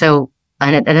appreciate. So,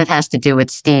 and it has to do with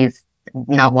Steve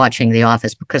not watching The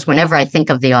Office, because whenever I think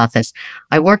of The Office,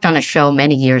 I worked on a show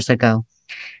many years ago.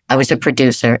 I was a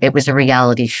producer. It was a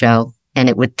reality show, and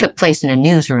it took place in a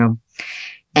newsroom.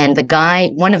 And the guy,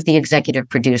 one of the executive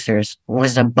producers,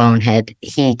 was a bonehead.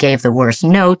 He gave the worst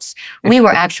notes. We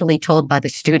were actually told by the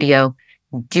studio,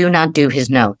 do not do his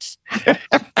notes.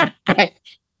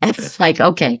 It's like,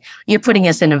 okay, you're putting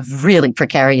us in a really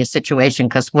precarious situation,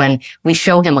 because when we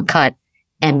show him a cut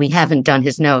and we haven't done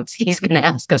his notes, he's going to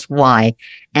ask us why.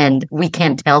 And we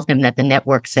can't tell him that the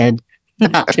network said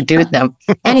not to do them.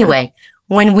 Anyway,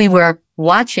 when we were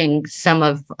watching some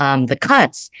of the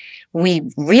cuts, we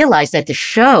realized that the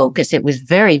show, because it was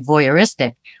very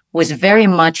voyeuristic, was very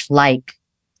much like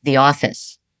The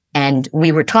Office. And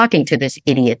we were talking to this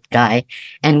idiot guy,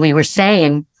 and we were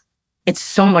saying, it's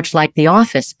so much like The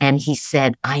Office. And he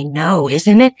said, I know,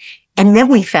 isn't it? And then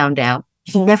we found out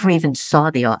he never even saw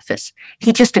The Office.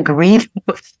 He just agreed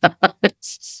with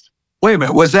us. Wait a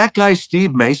minute. Was that guy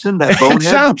Steve Mason, that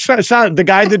bonehead? sound the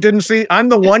guy that didn't see. I'm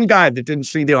the one guy that didn't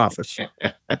see The Office.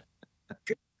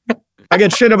 I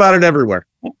get shit about it everywhere.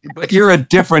 But you're a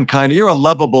different kind. You're a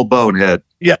lovable bonehead.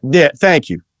 Yeah. Thank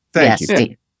you. Thank you.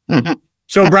 Steve. Mm-hmm.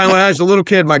 So, Brian, when I was a little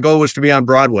kid, my goal was to be on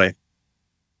Broadway.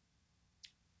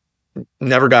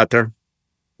 Never got there.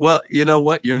 Well, you know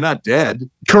what? You're not dead.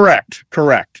 Correct.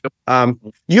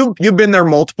 You've been there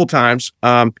multiple times.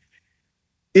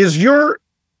 Is your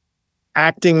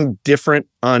acting different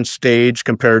on stage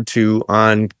compared to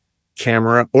on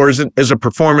camera, or is a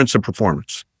performance a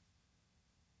performance?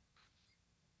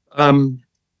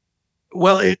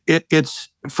 Well, it's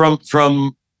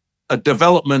from a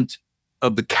development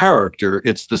of the character.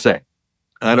 It's the same.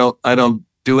 I don't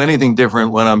do anything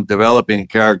different when I'm developing a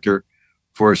character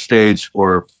for stage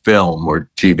or film or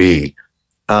TV.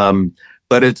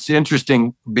 But it's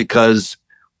interesting because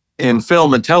in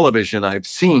film and television, I've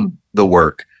seen the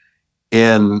work.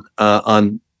 On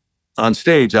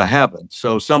stage, I haven't.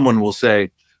 So someone will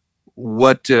say,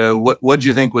 what do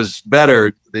you think was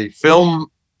better, the film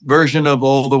version of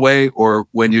All the Way or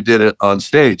when you did it on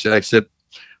stage? And I said,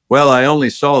 well, I only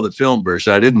saw the film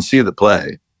version. I didn't see the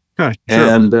play. Huh,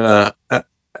 and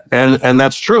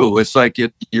that's true. It's like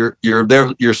you're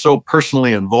there. You're so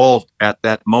personally involved at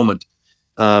that moment.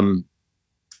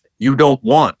 You don't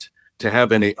want to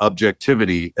have any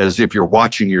objectivity as if you're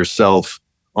watching yourself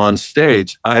on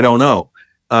stage. I don't know.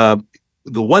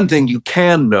 The one thing you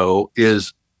can know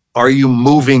is, are you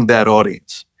moving that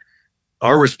audience?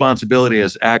 Our responsibility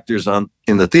as actors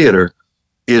in the theater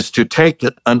is to take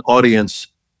an audience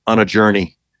on a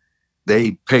journey.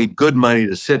 They paid good money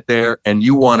to sit there, and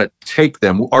you want to take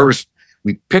them.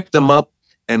 We pick them up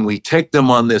and we take them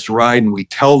on this ride, and we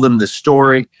tell them this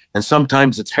story. And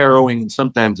sometimes it's harrowing, and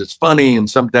sometimes it's funny, and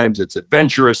sometimes it's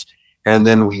adventurous. And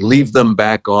then we leave them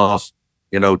back off,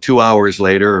 2 hours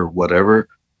later or whatever.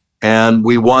 And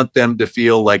we want them to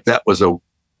feel like that was a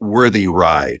worthy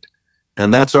ride.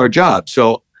 And that's our job.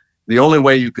 So the only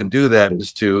way you can do that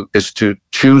is to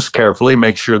choose carefully,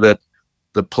 make sure that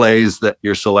the plays that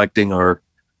you're selecting are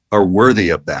worthy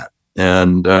of that.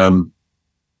 And,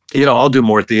 I'll do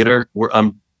more theater.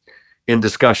 I'm in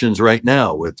discussions right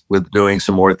now with doing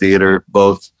some more theater,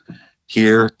 both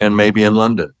here and maybe in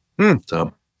London.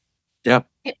 So, yeah.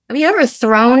 Have you ever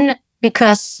thrown,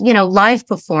 because, live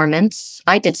performance,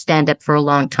 I did stand up for a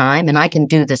long time, and I can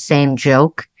do the same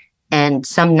joke. And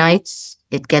some nights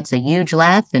it gets a huge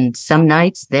laugh, and some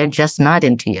nights they're just not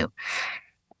into you.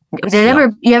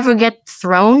 You ever get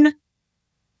thrown?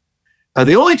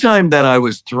 The only time that I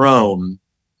was thrown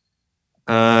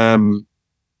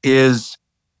is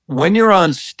when you're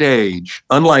on stage.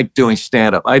 Unlike doing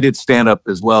stand-up, I did stand-up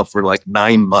as well for like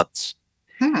 9 months.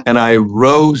 And I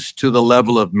rose to the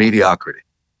level of mediocrity.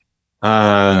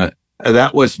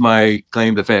 That was my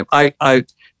claim to fame. I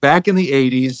back in the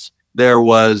 80s, there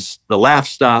was the Laugh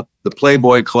Stop, the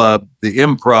Playboy Club, the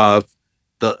Improv,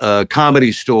 the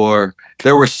Comedy Store.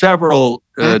 There were several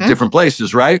different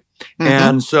places, right?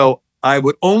 And so I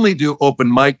would only do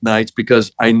open mic nights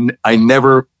because I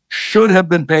never should have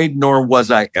been paid, nor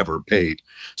was I ever paid.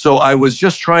 So I was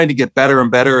just trying to get better and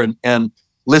better, and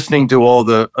listening to all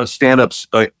the stand-ups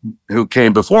who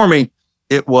came before me.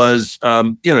 It was,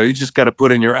 you just got to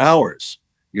put in your hours.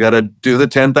 You got to do the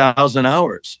 10,000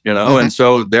 hours, And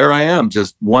so there I am,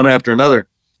 just one after another.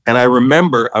 And I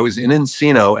remember I was in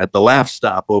Encino at the Laugh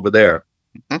Stop over there.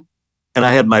 And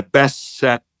I had my best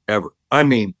set ever. I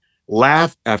mean,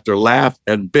 laugh after laugh,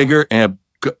 and bigger and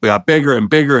got bigger and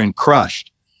bigger and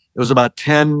crushed. It was about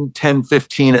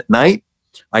 10:15 at night.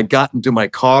 I got into my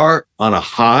car on a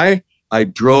high. I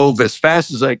drove as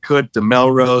fast as I could to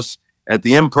Melrose at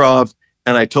the Improv.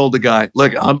 And I told the guy,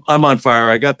 look, I'm on fire.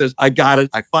 I got this. I got it.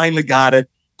 I finally got it.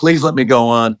 Please let me go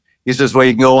on. He says, well,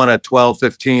 you can go on at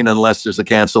 12:15 unless there's a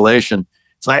cancellation.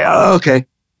 It's like, oh, okay.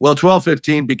 Well,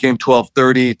 12:15 became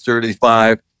 12:30,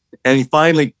 35. And he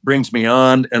finally brings me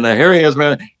on. And here he is,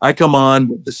 man. I come on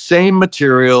with the same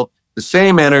material, the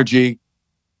same energy,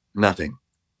 nothing.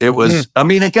 It was,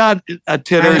 it got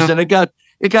titters, and it got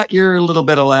your little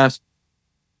bit of laughs.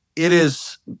 It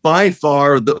is by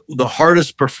far the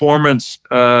hardest performance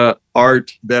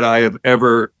art that I have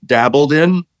ever dabbled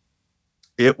in.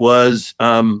 It was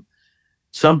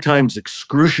sometimes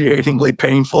excruciatingly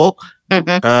painful.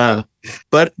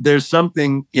 But there's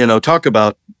something, talk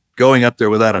about going up there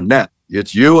without a net.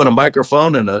 It's you and a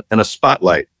microphone and a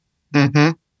spotlight.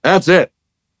 That's it.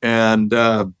 And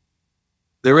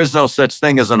there is no such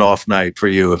thing as an off night for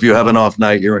you. If you have an off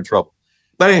night, you're in trouble.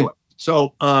 But anyway,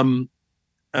 so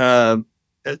when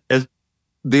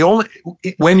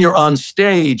you're on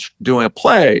stage doing a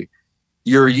play,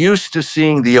 you're used to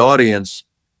seeing the audience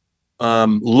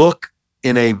look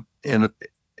and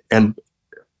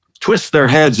twist their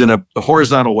heads in a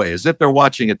horizontal way, as if they're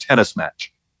watching a tennis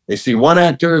match. They see one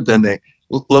actor, then they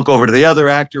look over to the other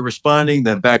actor responding,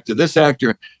 then back to this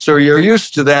actor. So you're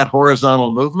used to that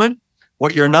horizontal movement.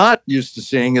 What you're not used to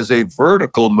seeing is a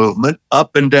vertical movement,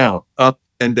 up and down, up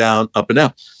and down, up and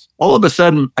down. All of a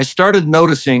sudden, I started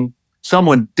noticing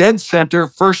someone dead center,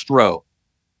 first row,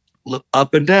 look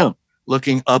up and down,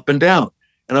 looking up and down.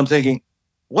 And I'm thinking,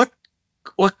 what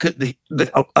could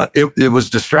it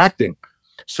was distracting.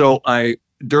 So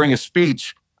during a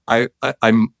speech, I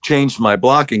changed my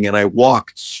blocking, and I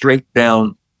walked straight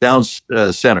down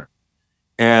center.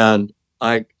 And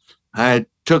I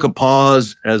took a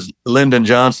pause as Lyndon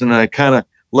Johnson, and I kind of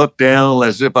looked down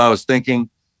as if I was thinking,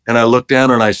 and I looked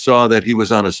down and I saw that he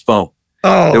was on his phone.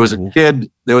 Oh.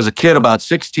 There was a kid about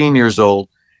 16 years old,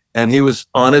 and he was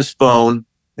on his phone,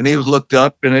 and he looked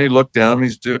up and he looked down.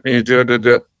 He'd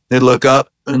look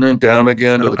up and then down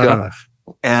again. Look up.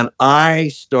 And I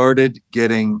started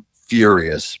getting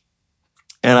furious.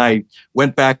 And I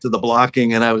went back to the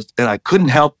blocking, and I couldn't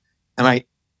help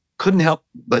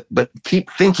but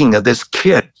keep thinking of this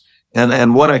kid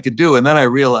and what I could do. And then I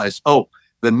realized,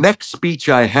 the next speech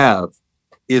I have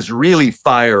is really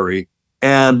fiery,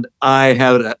 and I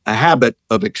had a habit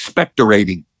of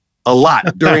expectorating a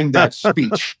lot during that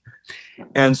speech.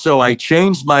 And so I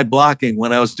changed my blocking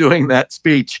when I was doing that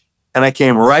speech, and I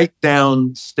came right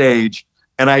down stage,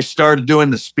 and I started doing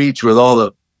the speech with all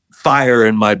the fire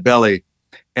in my belly.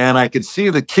 And I could see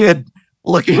the kid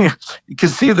looking, you could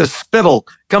see the spittle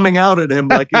coming out at him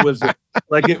like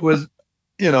it was,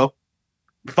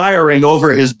 firing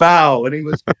over his bow, and he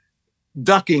was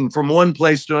ducking from one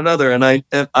place to another. And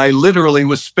I literally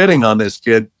was spitting on this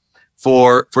kid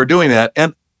for doing that.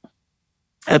 And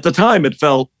at the time it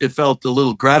felt a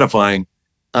little gratifying.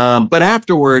 But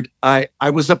afterward, I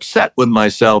was upset with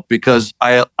myself because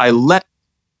I let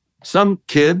some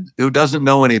kid who doesn't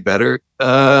know any better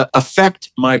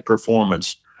affect my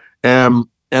performance. And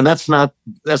that's not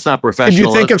professional. Did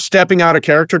you think of stepping out of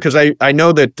character? Because I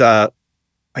know that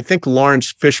I think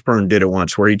Lawrence Fishburne did it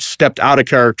once, where he stepped out of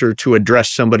character to address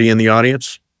somebody in the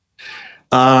audience.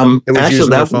 It was actually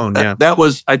that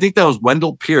was, I think that was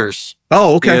Wendell Pierce.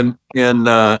 Oh, okay. In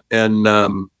Death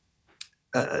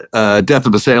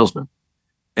of a Salesman,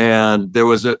 and there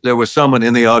was someone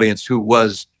in the audience who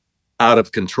was out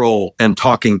of control and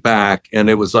talking back, and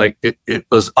it was like it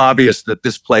was obvious that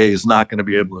this play is not going to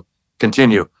be able to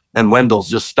continue. And Wendell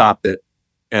just stopped it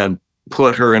and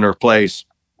put her in her place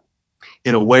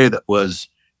in a way that was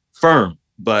firm,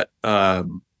 but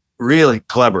really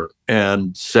clever,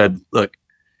 and said, look,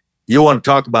 you want to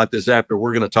talk about this after,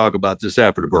 we're going to talk about this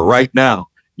after, but right now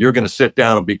you're going to sit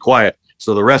down and be quiet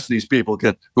so the rest of these people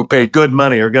who paid good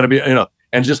money are going to be,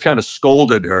 and just kind of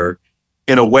scolded her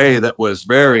in a way that was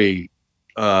very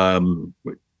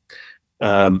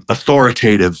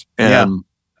authoritative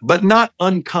but not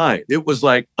unkind. It was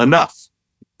like enough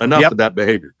of that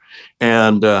behavior.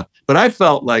 And but I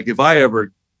felt like if I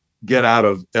ever get out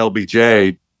of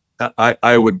LBJ,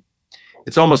 I would,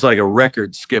 it's almost like a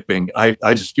record skipping.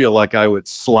 I just feel like I would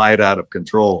slide out of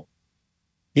control.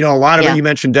 A lot of it, you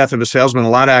mentioned Death of a Salesman. A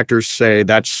lot of actors say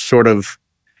that's sort of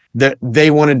that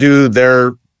they want to do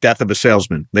their Death of a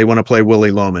Salesman. They want to play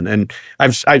Willie Loman. And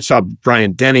I saw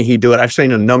Brian Dennehy do it. I've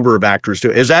seen a number of actors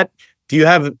do it. Do you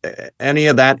have any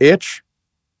of that itch?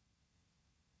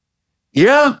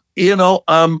 Yeah.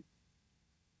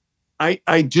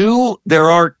 I do. There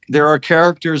are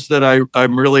characters that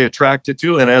I'm really attracted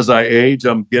to. And as I age,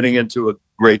 I'm getting into a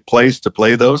great place to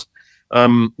play those.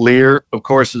 Lear, of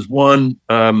course, is one.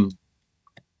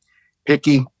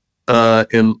 Hickey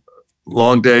in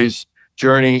Long Day's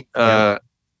Journey. And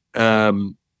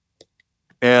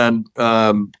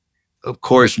of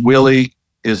course, Willie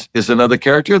is another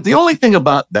character. The only thing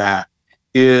about that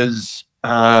is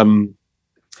that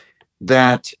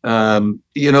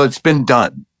it's been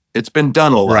done. It's been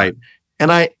done a lot. Right.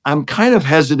 And I'm kind of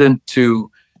hesitant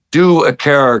to do a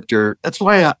character. That's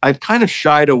why I've kind of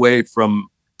shied away from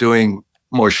doing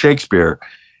more Shakespeare.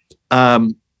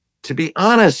 To be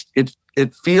honest, it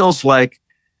feels like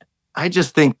I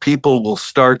just think people will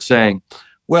start saying,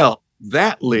 well,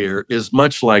 that Lear is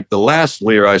much like the last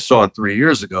Lear I saw 3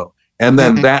 years ago. And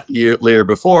then that Lear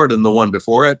before it, and the one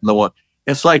before it, and the one.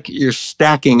 It's like you're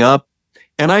stacking up.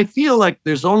 And I feel like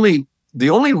the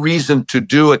only reason to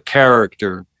do a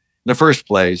character in the first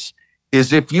place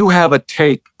is if you have a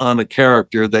take on a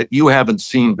character that you haven't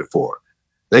seen before,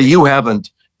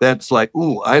 that's like,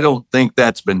 ooh, I don't think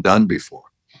that's been done before.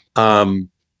 And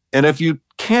if you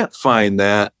can't find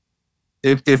that,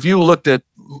 if you looked at,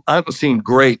 I've seen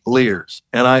great Lears,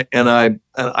 and I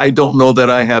don't know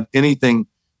that I have anything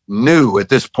new at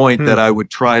this point that I would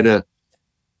try to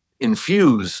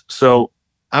infuse. So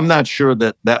I'm not sure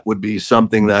that would be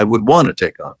something that I would want to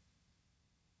take on.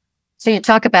 So you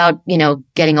talk about,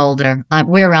 getting older.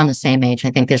 We're around the same age.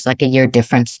 I think there's like a year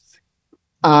difference.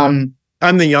 I'm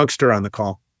the youngster on the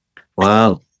call.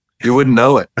 Wow. You wouldn't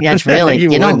know it. Yes, really.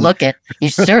 you don't look it. You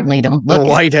certainly don't look it.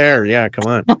 White hair. Yeah, come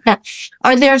on.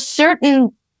 Are there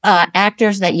certain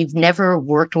actors that you've never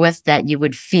worked with that you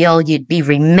would feel you'd be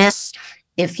remiss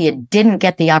if you didn't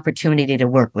get the opportunity to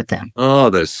work with them? Oh,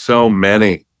 there's so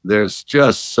many. There's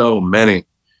just so many.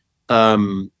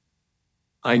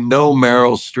 I know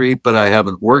Meryl Streep, but I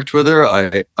haven't worked with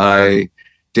her.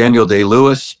 Daniel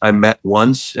Day-Lewis, I met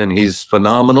once, and he's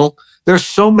phenomenal. There's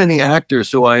so many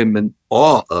actors who I am in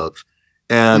awe of,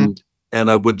 and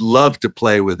I would love to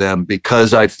play with them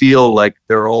because I feel like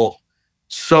they're all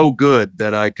so good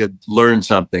that I could learn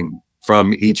something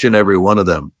from each and every one of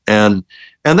them. And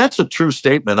that's a true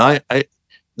statement.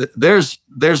 There's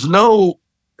no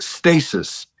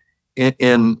stasis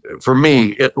in for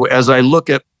me, as I look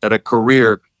at a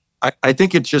career. I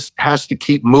think it just has to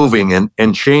keep moving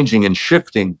and changing and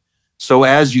shifting. So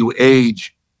as you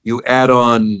age, you add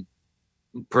on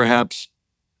perhaps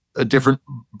a different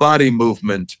body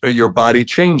movement, or your body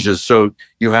changes. So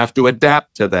you have to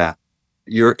adapt to that.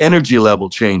 Your energy level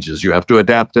changes. You have to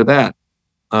adapt to that.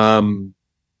 I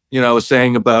was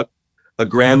saying about a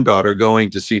granddaughter going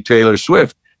to see Taylor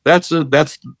Swift. that's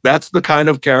the kind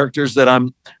of characters that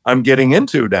I'm getting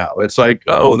into now. It's like,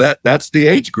 oh, that's the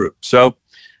age group. So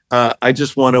I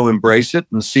just want to embrace it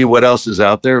and see what else is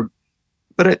out there.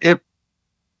 But it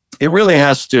really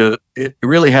has to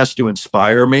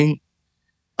inspire me.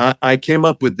 I came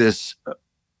up with this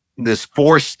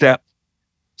 4-step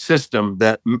system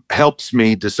that helps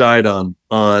me decide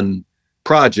on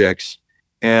projects,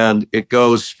 and it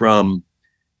goes from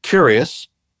curious.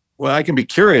 Well, I can be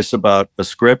curious about a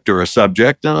script or a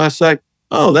subject, and I say,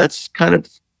 oh, that's kind of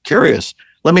curious.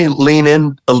 Let me lean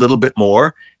in a little bit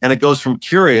more. And it goes from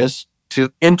curious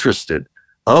to interested.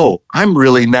 Oh, I'm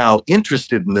really now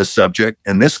interested in this subject,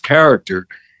 and this character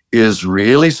is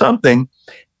really something.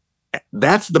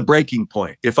 That's the breaking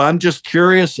point. If I'm just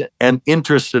curious and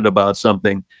interested about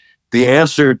something, the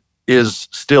answer is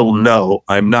still no,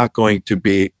 I'm not going to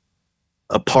be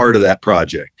a part of that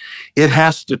project. It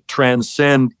has to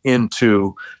transcend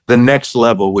into the next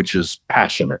level, which is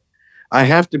passionate. I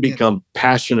have to become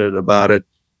passionate about it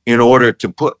in order to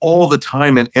put all the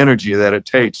time and energy that it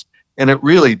takes. And it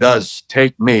really does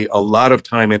take me a lot of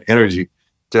time and energy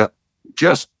to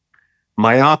just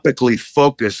myopically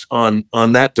focus on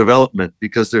that development,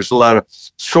 because there's a lot of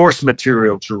source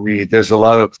material to read. There's a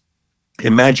lot of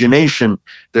imagination.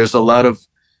 There's a lot of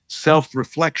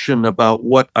self-reflection about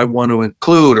what I want to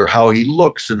include, or how he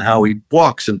looks and how he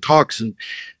walks and talks. And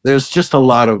there's just a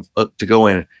lot of to go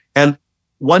in. And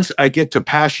once I get to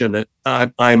passionate,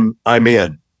 I'm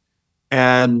in.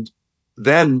 And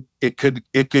then it could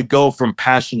go from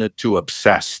passionate to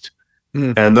obsessed.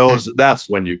 And that's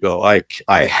when you go,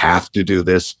 I have to do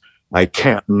this. I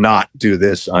can't not do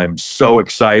this. I'm so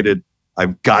excited.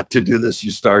 I've got to do this.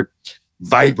 You start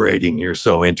vibrating. You're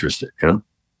so interested, you know?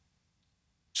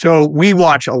 So we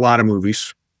watch a lot of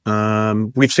movies.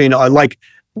 We've seen how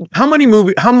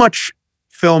much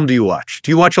film do you watch?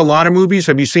 Do you watch a lot of movies?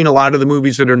 Have you seen a lot of the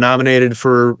movies that are nominated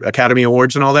for Academy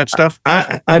Awards and all that stuff?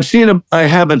 I've seen them. I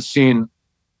haven't seen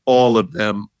all of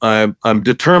them. I'm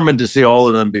determined to see all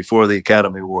of them before the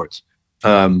Academy Awards.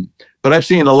 But I've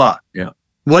seen a lot. Yeah.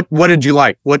 What did you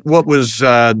like? What was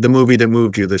the movie that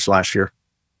moved you this last year?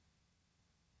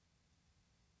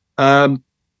 I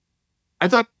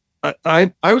thought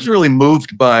I was really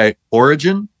moved by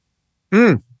Origin.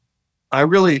 I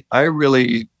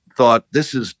really thought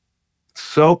this is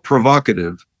so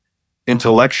provocative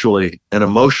intellectually and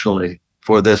emotionally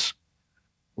for this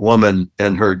woman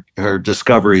and her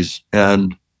discoveries,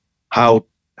 and how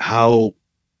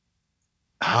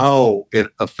it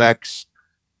affects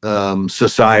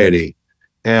society.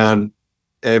 And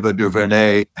Ava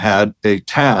DuVernay had a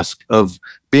task of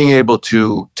being able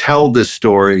to tell this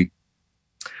story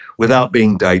without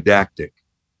being didactic,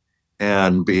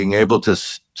 and being able to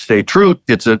stay true.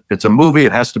 It's a movie.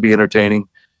 It has to be entertaining,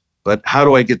 but how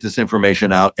do I get this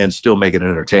information out and still make it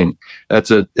entertaining?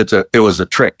 It was a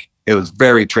trick. It was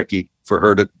very tricky for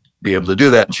her to be able to do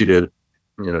that, and she did,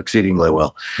 exceedingly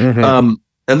well. Mm-hmm.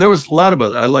 And there was a lot of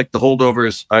it. I liked The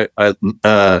Holdovers.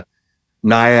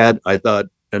 Naiad. I thought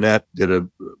Annette did a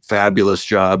fabulous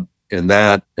job in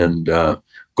that, and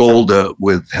Golda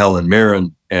with Helen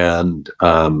Mirren, and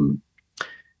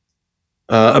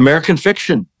American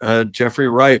Fiction. Jeffrey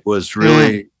Wright was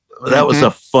really that was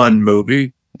a fun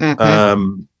movie.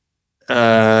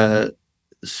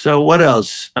 So what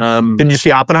else? Did you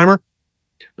see Oppenheimer?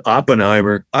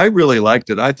 Oppenheimer. I really liked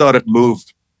it. I thought it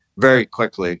moved very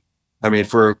quickly. I mean,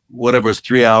 for whatever was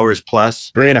 3 hours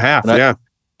plus, 3.5. Yeah.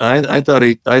 I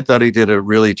thought he did a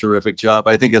really terrific job.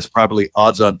 I think it's probably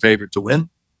odds-on favorite to win.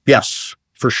 Yes,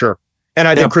 for sure. And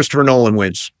I think Christopher Nolan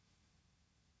wins.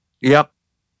 Yep.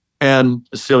 And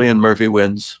Cillian Murphy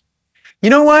wins.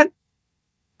 You know what?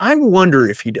 I wonder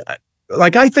if he,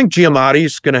 I think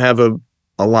Giamatti's going to have a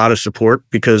lot of support,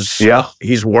 because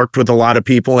he's worked with a lot of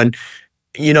people, and,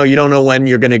 you don't know when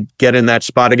you're going to get in that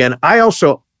spot again.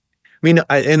 In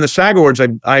the SAG Awards,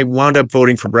 I wound up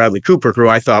voting for Bradley Cooper, who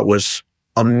I thought was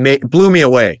blew me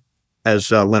away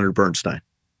as Leonard Bernstein.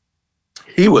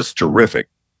 He was terrific.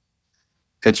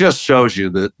 It just shows you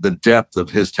the depth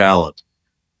of his talent.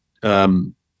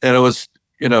 And it was,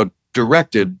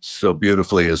 directed so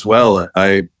beautifully as well.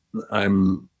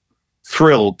 I'm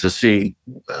thrilled to see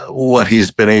what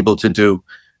he's been able to do,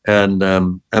 and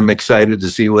I'm excited to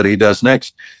see what he does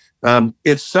next.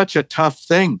 It's such a tough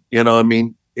thing,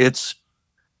 is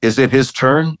it his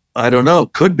turn? I don't know.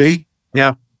 Could be.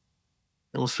 Yeah.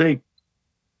 We'll see.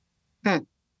 Yeah.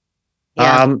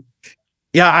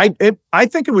 I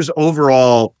think it was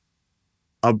overall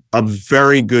a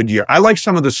very good year. I like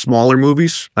some of the smaller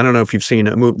movies. I don't know if you've seen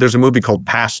there's a movie called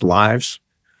Past Lives,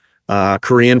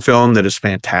 Korean film that is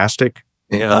fantastic.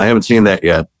 Yeah, I haven't seen that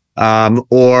yet.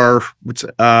 or what's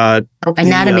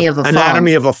Anatomy of a Fall.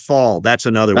 Anatomy of a Fall. That's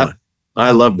another one.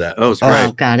 I love that. That was great.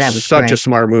 Oh God, that was such great. a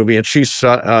smart movie, and she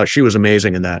was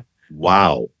amazing in that.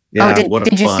 Wow. Yeah.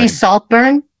 Did you see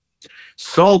Saltburn?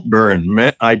 Saltburn,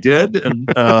 man, I did, and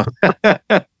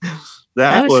that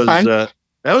was fun.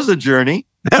 that was a journey.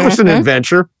 That was an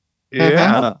adventure.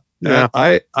 Yeah, Yeah.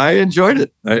 I enjoyed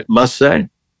it. I must say,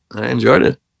 I enjoyed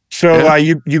it. So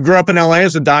you grew up in LA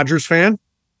as a Dodgers fan,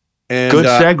 and Good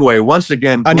segue once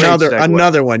again. Great segue.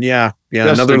 another one. Yeah,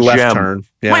 Just another a left gem. turn.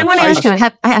 Yeah. Wait, I want to ask you: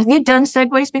 Have you done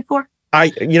segues before?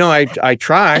 I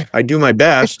try. I do my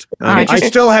best. I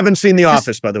still haven't seen The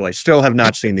Office, by the way. Still have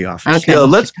not seen The Office. Okay.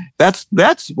 Yeah,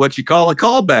 that's what you call a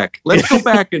callback. Let's go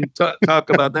back and talk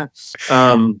about that.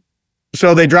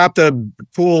 So they dropped a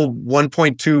pool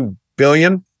 1.2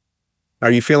 billion. Are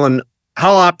you feeling?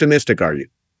 How optimistic are you?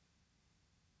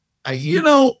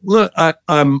 Look,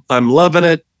 I'm loving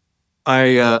it.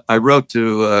 I wrote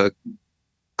to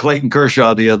Clayton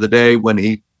Kershaw the other day when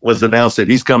he was announced that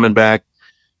he's coming back.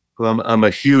 I'm a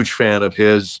huge fan of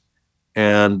his,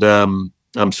 and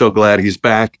I'm so glad he's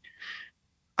back.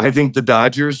 I think the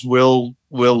Dodgers will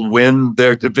win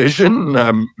their division.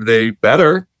 They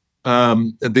better.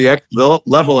 The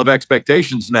level of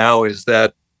expectations now is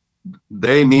that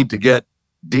they need to get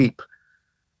deep.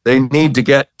 They need to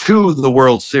get to the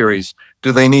World Series.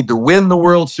 Do they need to win the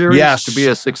World Series to be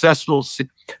a successful?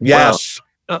 Yes.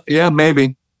 Well, yeah,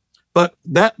 maybe. But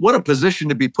what a position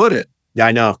to be put in. Yeah,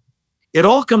 I know. It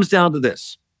all comes down to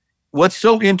this. What's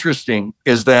so interesting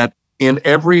is that in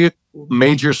every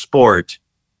major sport,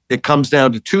 it comes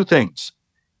down to two things: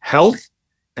 health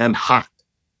and hot.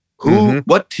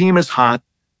 What team is hot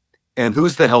and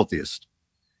who's the healthiest?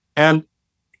 And,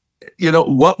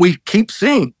 what we keep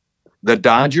seeing, the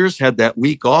Dodgers had that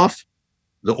week off.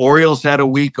 The Orioles had a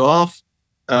week off.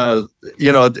 That's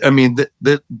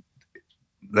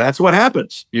what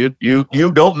happens.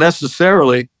 You don't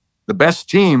necessarily, the best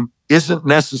team isn't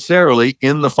necessarily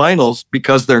in the finals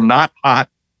because they're not hot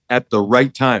at the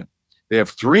right time. They have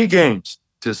 3 games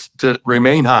to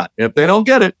remain hot. If they don't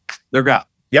get it, they're out.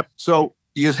 Yep. So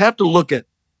you have to look at,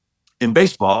 in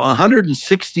baseball,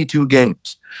 162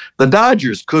 games. The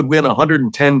Dodgers could win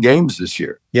 110 games this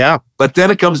year. Yeah. But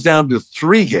then it comes down to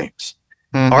 3 games.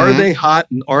 Are they hot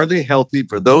and are they healthy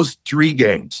for those 3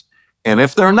 games? And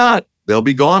if they're not, they'll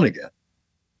be gone again.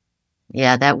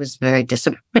 Yeah, that was very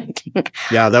disappointing.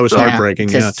 Yeah, that was heartbreaking.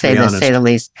 To say the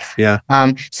least. Yeah.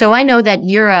 So I know that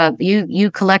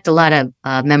you collect a lot of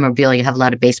memorabilia. You have a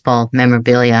lot of baseball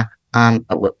memorabilia.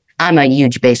 I'm a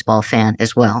huge baseball fan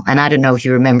as well. And I don't know if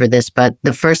you remember this, but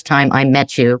the first time I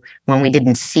met you when we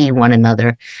didn't see one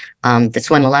another, that's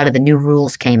when a lot of the new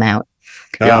rules came out.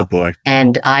 Oh boy.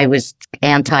 And I was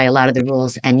anti a lot of the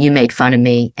rules, and you made fun of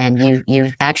me, and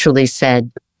you actually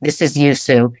said, "This is you,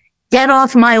 Sue. Get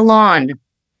off my lawn."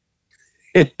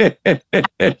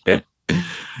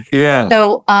 Yeah.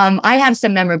 So I have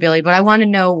some memorabilia, but I want to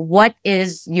know, what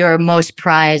is your most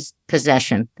prized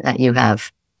possession that you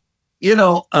have?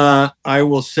 I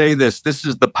will say this. This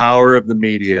is the power of the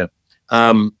media.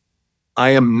 I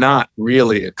am not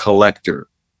really a collector.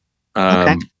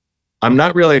 Okay. I'm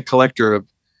not really a collector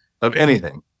of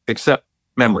anything except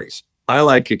memories. I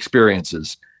like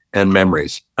experiences and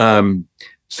memories.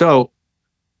 So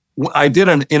I did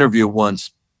an interview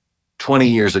once 20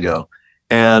 years ago,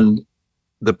 and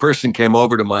the person came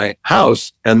over to my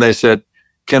house and they said,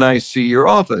 "Can I see your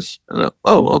office?" And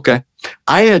oh, okay.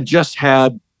 I had just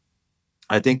had,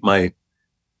 I think, my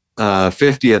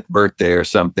 50th birthday or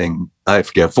something. I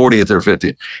forget, 40th or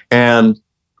 50th. And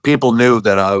people knew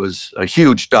that I was a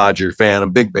huge Dodger fan, a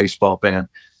big baseball fan.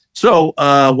 So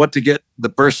what to get the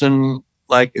person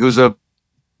who's a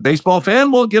baseball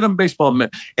fan? We'll get them baseball.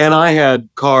 And I had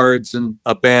cards and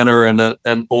a banner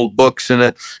and old books in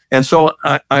it. And so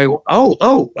I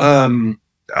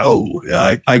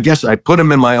guess I put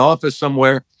them in my office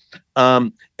somewhere.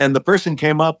 And the person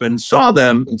came up and saw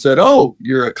them and said, "Oh,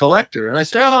 you're a collector." And I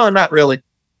said, "Oh, not really."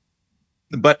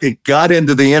 But it got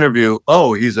into the interview.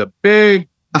 "Oh, he's a big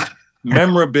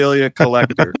memorabilia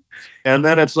collector." And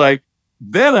then it's like,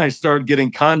 then I started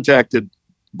getting contacted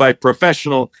by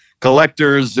professional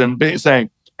collectors and saying,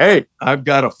 "Hey, I've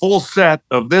got a full set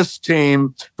of this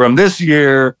team from this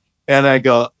year." And I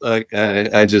go, I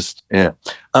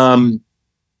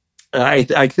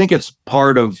think it's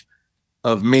part of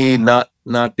me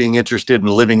not being interested in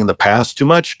living in the past too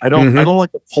much. I don't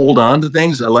like to hold on to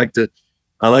things. I like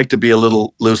to be a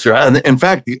little looser. And in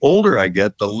fact, the older I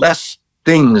get, the less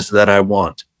things that I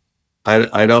want.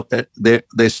 I don't.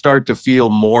 They start to feel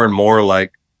more and more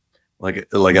like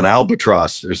an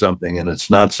albatross or something, and it's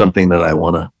not something that I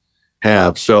want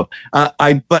have. So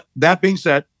but that being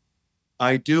said,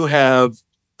 I do have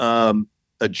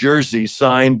a jersey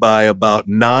signed by about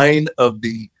 9 of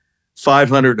the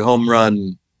 500 home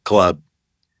run club.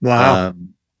 Wow.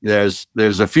 There's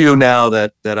a few now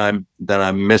that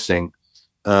I'm missing.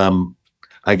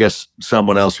 I guess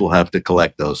someone else will have to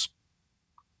collect those.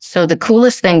 So the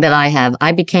coolest thing that I have,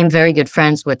 I became very good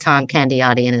friends with Tom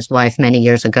Candiotti and his wife many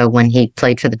years ago when he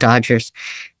played for the Dodgers.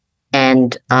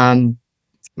 And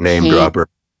name dropper.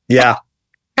 Yeah.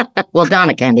 Well,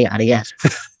 Donna Candiotti, yes.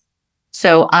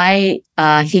 So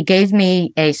he gave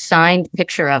me a signed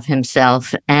picture of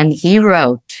himself, and he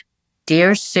wrote,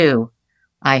 "Dear Sue,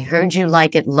 I heard you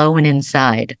like it low and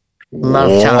inside.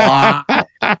 Love,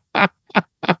 Tom."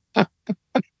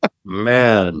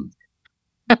 Man.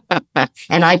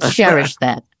 And I cherish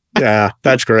that. Yeah,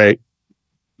 that's great.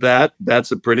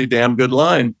 That's a pretty damn good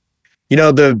line. You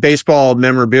know, the baseball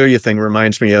memorabilia thing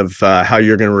reminds me of how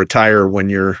you're going to retire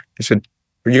when are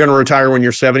you going to retire when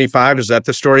you're 75? Is that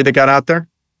the story that got out there?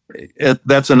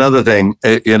 That's another thing.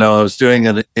 I was doing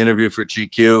an interview for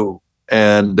GQ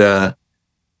and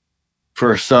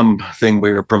for something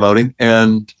we were promoting.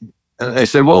 And I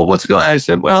said, well, what's going on? I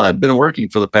said, well, I've been working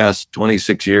for the past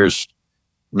 26 years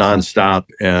nonstop.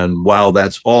 And while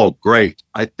that's all great,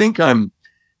 I think I'm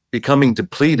becoming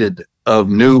depleted of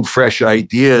new, fresh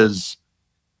ideas.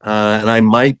 And I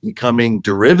might be becoming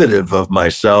derivative of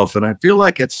myself. And I feel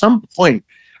like at some point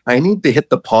I need to hit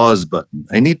the pause button.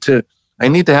 I need to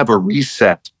have a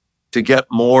reset to get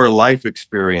more life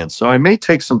experience. So I may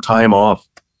take some time off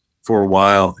for a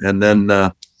while and then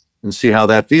and see how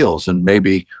that feels, and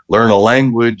maybe learn a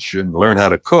language and learn how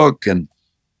to cook and,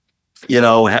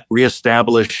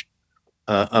 reestablish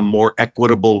a more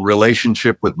equitable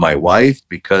relationship with my wife,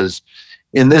 because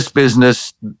in this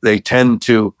business, they tend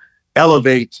to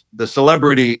elevate the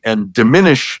celebrity and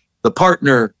diminish the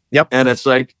partner. Yep. And it's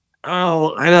like,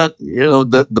 oh, I don't,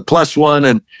 the plus one.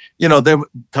 And, there were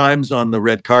times on the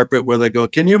red carpet where they go,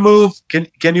 can you move?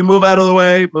 Can you move out of the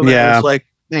way? Yeah. It's like,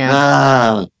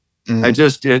 I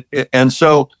just, and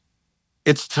so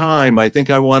it's time. I think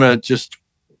I want to just,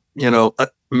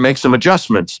 make some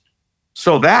adjustments.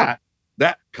 So that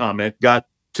comment got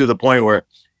to the point where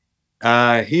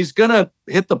he's going to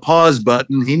hit the pause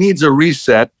button. He needs a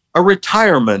reset, a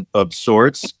retirement of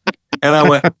sorts. And I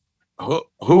went,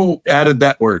 who added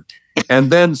that word?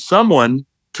 And then someone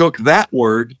took that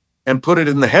word and put it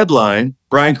in the headline,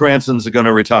 Bryan Cranston's going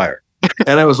to retire.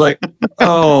 And I was like,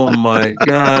 oh my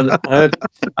God,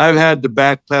 I've had to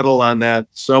backpedal on that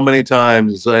so many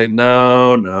times. It's like,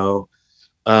 no.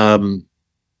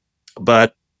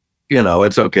 But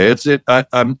it's okay.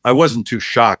 I wasn't too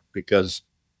shocked because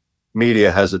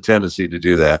media has a tendency to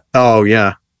do that. Oh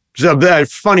yeah. So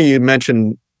that's funny you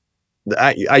mentioned.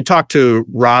 I talked to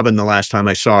Robin the last time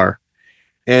I saw her,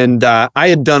 and I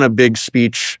had done a big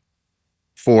speech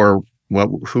for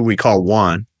who we call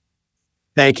Vaughn,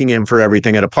 thanking him for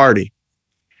everything at a party.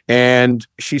 And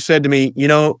she said to me,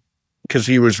 because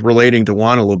he was relating to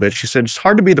Vaughn a little bit, she said, it's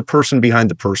hard to be the person behind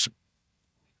the person.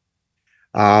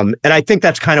 And I think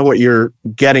that's kind of what you're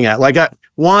getting at. Like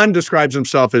Vaughn describes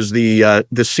himself as the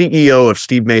CEO of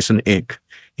Steve Mason Inc.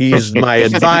 He's my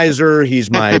advisor.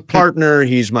 He's my partner.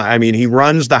 He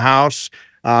runs the house.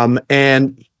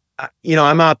 And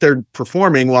I'm out there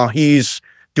performing while he's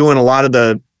doing a lot of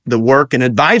the work and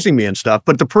advising me and stuff.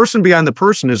 But the person behind the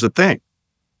person is a thing.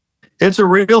 It's a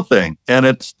real thing. And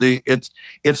it's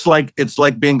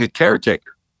like being a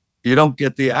caretaker. You don't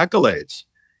get the accolades.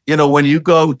 When you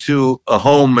go to a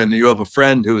home and you have a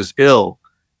friend who is ill,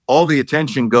 all the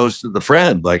attention goes to the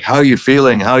friend. Like, how are you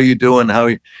feeling? How are you doing?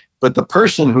 But the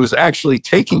person who's actually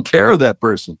taking care of that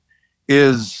person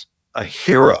is a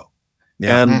hero.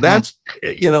 Yeah. And that's,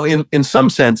 in some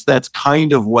sense, that's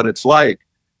kind of what it's like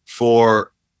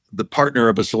for the partner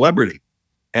of a celebrity.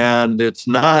 And it's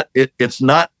not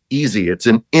easy. It's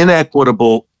an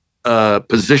inequitable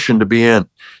position to be in.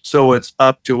 So it's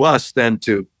up to us then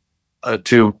to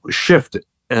shift it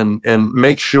and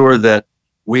make sure that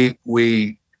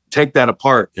we take that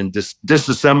apart and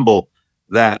disassemble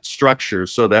that structure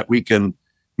so that we can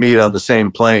meet on the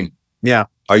same plane. Yeah.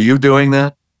 Are you doing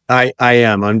that? I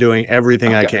am. I'm doing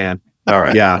everything I can. All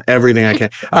right. Yeah, everything I can.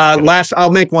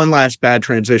 I'll make one last bad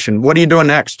transition. What are you doing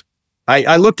next?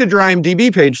 I looked at your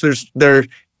IMDb page.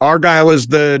 Argyle is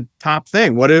the top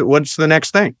thing. What's the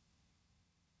next thing?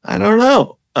 I don't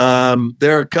know.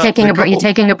 You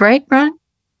taking a break, Bryan?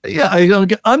 Yeah,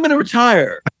 I'm going to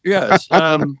retire. Yes.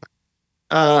 I'm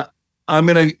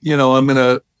going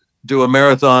to do a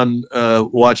marathon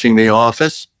watching The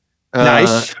Office.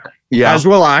 Nice. Yeah. As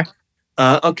will I.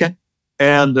 Okay.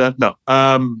 And no.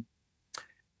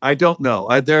 I don't know.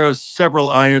 There are several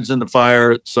irons in the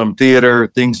fire, some theater,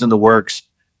 things in the works,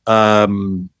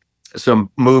 some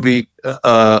movie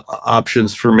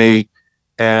options for me.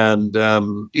 And,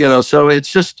 so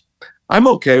it's just, I'm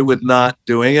okay with not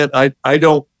doing it. I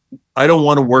don't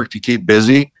want to work to keep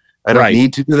busy. I don't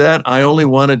need to do that. I only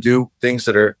want to do things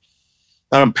that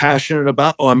I'm passionate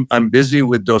about. Oh, I'm busy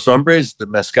with Dos Hombres, the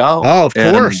mezcal. Oh, of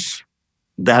course.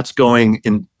 That's going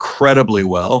incredibly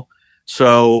well.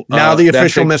 So now the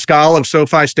official mezcal of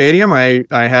SoFi Stadium. I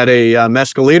had a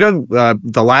mezcalita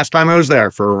the last time I was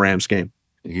there for a Rams game.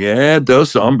 Yeah,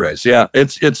 Dos Hombres. Yeah,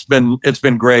 it's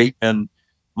been great. And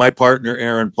my partner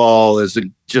Aaron Paul is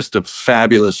just a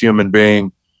fabulous human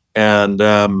being, and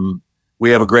we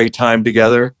have a great time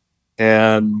together.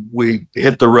 And we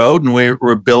hit the road, and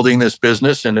we're building this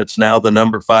business, and it's now the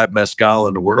number 5 mezcal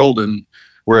in the world, and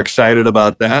we're excited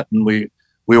about that. And we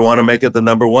want to make it the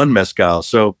 #1 mezcal.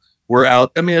 So we're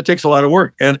out. I mean, it takes a lot of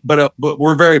work, but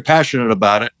we're very passionate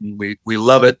about it, and we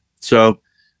love it. So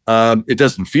it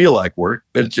doesn't feel like work.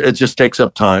 It just takes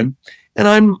up time,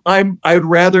 and I'd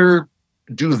rather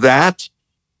do that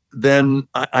than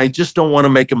I just don't want to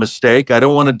make a mistake. I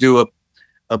don't want to do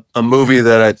a movie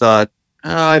that I thought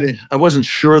I wasn't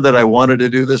sure that I wanted to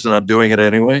do this, and I'm doing it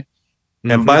anyway.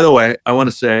 Mm-hmm. And by the way, I want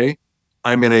to say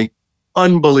I'm in a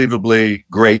unbelievably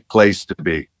great place to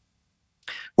be.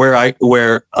 Where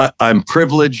I'm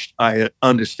privileged. I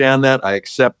understand that. I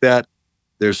accept that.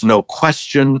 There's no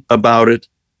question about it.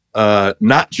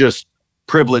 Not just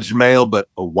privileged male, but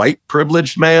a white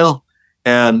privileged male.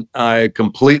 And I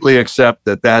completely accept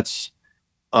that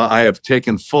I have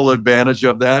taken full advantage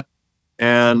of that.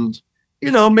 And,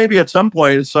 maybe at some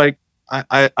point it's like,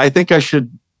 I think I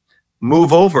should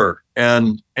move over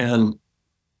and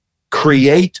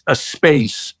create a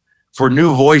space for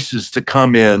new voices to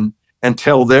come in and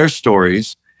tell their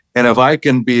stories. And if I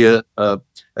can be a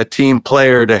team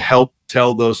player to help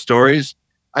tell those stories,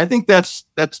 I think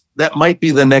that might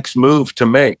be the next move to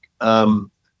make.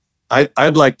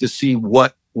 I'd like to see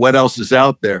what else is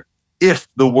out there if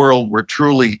the world were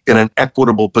truly in an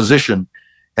equitable position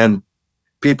and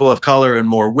people of color and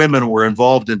more women were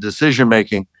involved in decision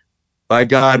making. By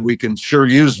God, we can sure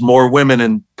use more women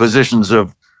in positions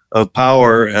of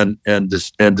power and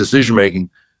decision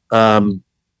making.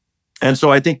 And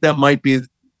so I think that might be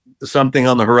something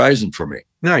on the horizon for me.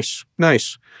 Nice.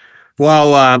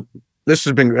 Well,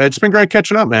 it's been great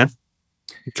catching up, man.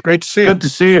 It's great to see you. Good to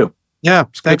see you. Yeah.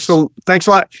 Thanks a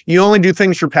lot. You only do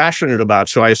things you're passionate about.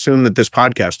 So I assume that this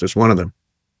podcast is one of them.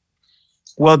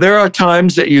 Well, there are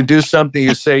times that you do something,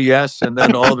 you say yes, and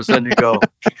then all of a sudden you go,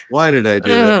 why did I do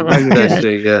that? Why did I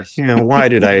say yes? Why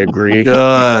did I agree?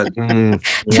 God.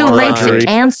 Too late to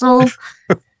cancel.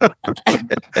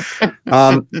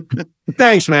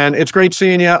 Thanks, man. It's great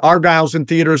seeing you. Argylle's in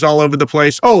theaters all over the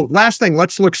place. Oh, last thing.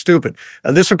 Let's look stupid.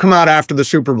 This will come out after the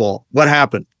Super Bowl. What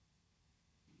happened?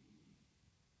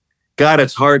 God,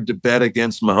 it's hard to bet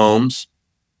against Mahomes.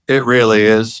 It really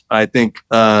is. I think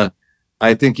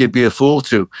you'd be a fool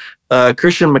to.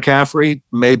 Christian McCaffrey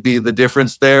may be the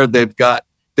difference there.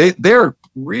 They're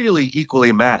really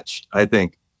equally matched, I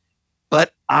think.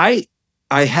 But I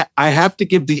have to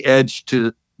give the edge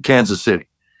to Kansas City.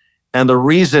 And the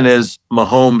reason is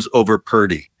Mahomes over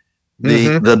Purdy.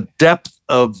 The depth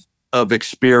of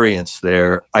experience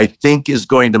there, I think, is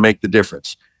going to make the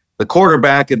difference. The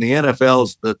quarterback in the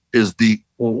NFL is the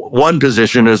one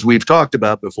position, as we've talked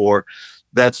about before,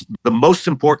 that's the most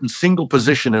important single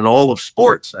position in all of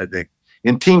sports, I think,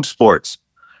 in team sports.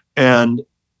 And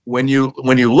when you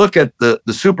look at the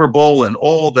Super Bowl and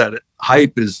all that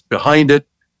hype is behind it,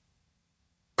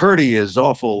 Purdy is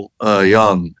awful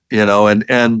young,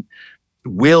 and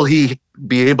will he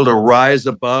be able to rise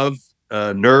above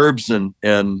nerves and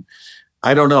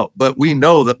I don't know, but we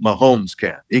know that Mahomes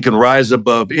can. He can rise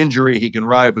above injury. He can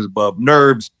rise above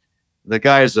nerves. The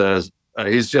guy's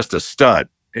he's just a stud.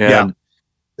 And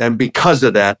because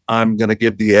of that, I'm going to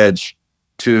give the edge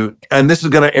to, and this is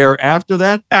going to air after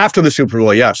that? After the Super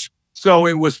Bowl, yes. So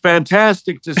it was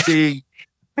fantastic to see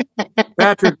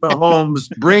Patrick Mahomes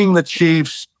bring the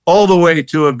Chiefs all the way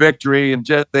to a victory, and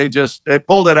they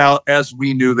pulled it out as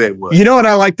we knew they would. You know what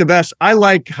I like the best? I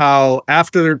like how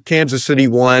after Kansas City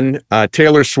won,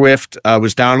 Taylor Swift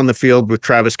was down on the field with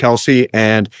Travis Kelce,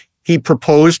 and he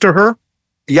proposed to her.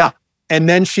 Yeah. And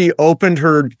then she opened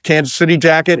her Kansas City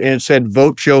jacket and it said,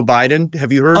 "Vote Joe Biden."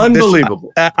 Have you heard?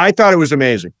 Unbelievable. I thought it was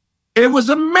amazing. It was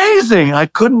amazing. I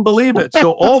couldn't believe it.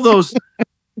 So all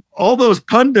those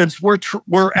pundits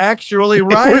were actually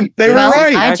right. They were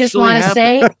right. I just want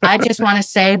to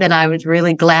say that I was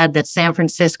really glad that San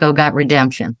Francisco got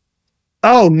redemption.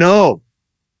 Oh no.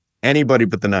 Anybody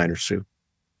but the Niners, Sue.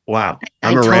 Wow. I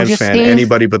I'm a told Rams you, fan. Steve,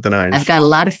 Anybody but the Niners. I've got a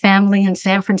lot of family in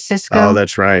San Francisco. Oh,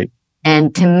 that's right.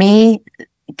 And to me,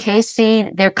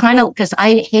 KC, they're kind of, because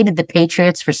I hated the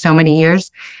Patriots for so many years.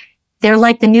 They're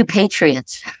like the new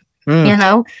Patriots. You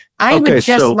know, I would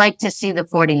just like to see the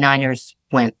 49ers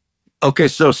win. Okay.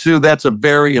 So Sue, that's a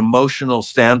very emotional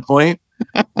standpoint.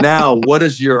 Now, what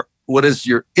does your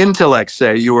intellect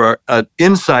say? You are an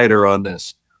insider on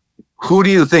this. Who do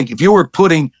you think, if you were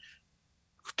putting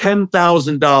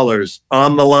 $10,000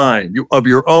 on the line of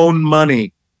your own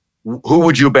money, who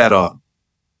would you bet on?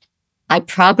 I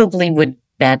probably would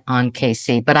bet on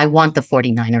KC, but I want the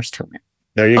 49ers to win.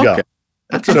 There you go.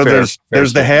 That's so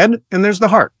there's the head and there's the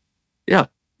heart. Yeah.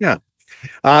 Yeah.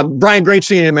 Bryan, great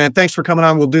seeing you, man. Thanks for coming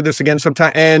on. We'll do this again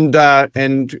sometime. And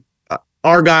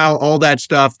Argyle, all that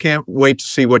stuff. Can't wait to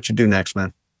see what you do next,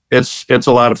 man. It's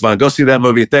a lot of fun. Go see that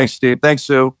movie. Thanks, Steve. Thanks,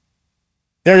 Sue.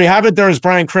 There you have it. There's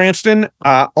Bryan Cranston,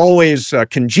 always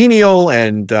congenial,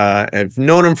 and I've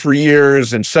known him for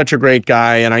years, and such a great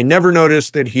guy. And I never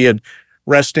noticed that he had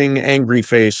resting angry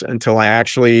face until I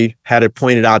actually had it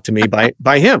pointed out to me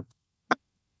by him.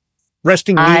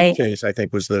 Resting mean face, I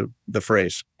think was the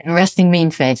phrase. Resting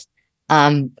mean face.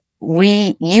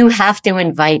 You have to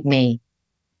invite me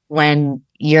when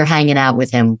you're hanging out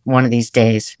with him one of these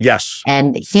days. Yes.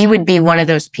 And he would be one of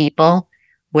those people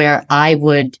where I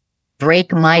would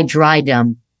break my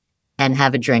drydom and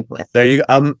have a drink with. There you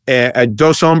go.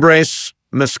 Dos Hombres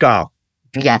Mezcal.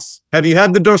 Yes. Have you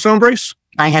had the Dos Hombres?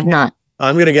 I have not.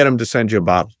 I'm going to get him to send you a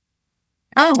bottle.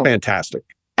 Oh. It's fantastic.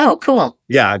 Oh, cool.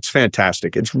 Yeah, it's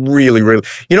fantastic. It's really, really,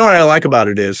 you know what I like about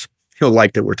it is, you'll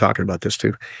like that we're talking about this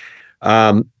too,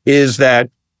 is that,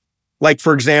 like,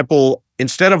 for example,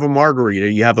 instead of a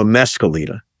margarita, you have a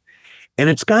mezcalita. And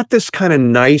it's got this kind of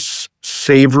nice,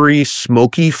 savory,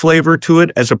 smoky flavor to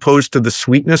it, as opposed to the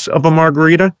sweetness of a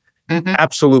margarita. Mm-hmm.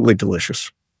 Absolutely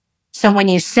delicious. So when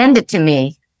you send it to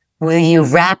me, will you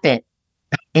wrap it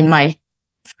in my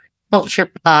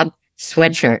Culture Pop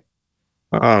sweatshirt?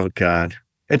 Oh, God.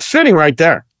 It's sitting right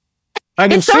there.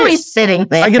 It's always sitting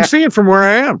there. I can see it from where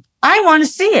I am. I want to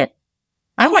see it.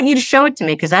 I want you to show it to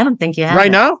me because I don't think you have it.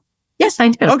 Right now? Yes, I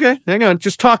do. Okay, hang on.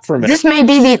 Just talk for a minute. This may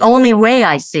be the only way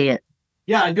I see it.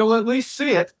 Yeah, you'll at least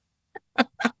see it.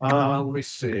 Let me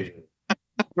see.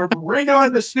 We're right now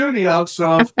in the studio,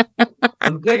 so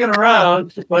I'm digging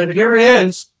around, but here it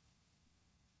is.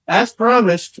 As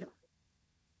promised.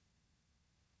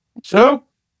 So?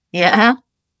 Yeah.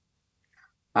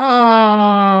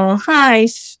 Oh, hi.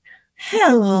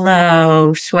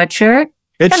 Hello, sweatshirt.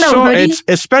 It's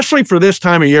especially for this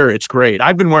time of year, it's great.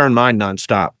 I've been wearing mine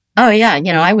nonstop. Oh, yeah.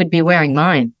 I would be wearing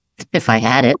mine if I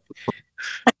had it.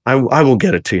 I will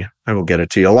get it to you. I will get it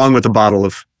to you, along with a bottle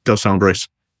of Dos Hombres.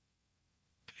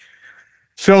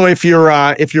 So if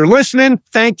you're listening,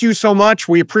 thank you so much.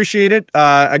 We appreciate it.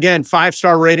 Again,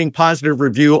 5-star rating, positive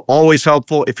review, always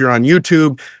helpful. If you're on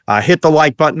YouTube, hit the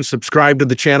like button, subscribe to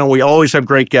the channel. We always have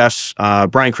great guests.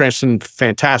 Bryan Cranston,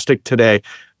 fantastic today.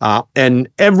 And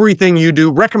everything you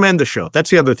do, recommend the show. That's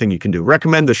the other thing you can do.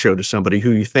 Recommend the show to somebody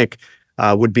who you think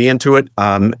would be into it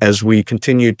as we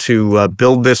continue to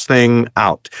build this thing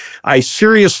out. I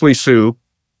seriously, Sue,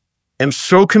 am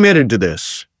so committed to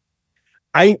this.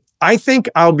 I think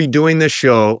I'll be doing this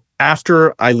show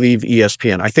after I leave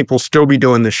ESPN. I think we'll still be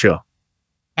doing this show.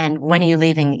 And when are you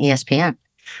leaving ESPN?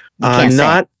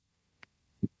 I'm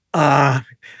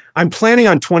planning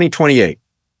on 2028.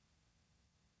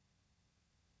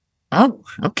 Oh,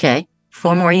 okay.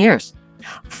 4 more years.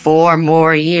 4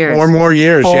 more years. 4 more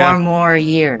years, yeah. 4 more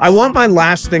years. I want my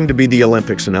last thing to be the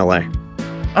Olympics in LA.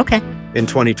 Okay. In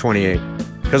 2028.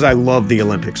 Because I love the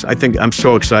Olympics. I think I'm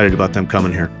so excited about them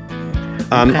coming here.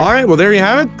 Okay. All right, well, there you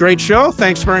have it. Great show.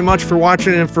 Thanks very much for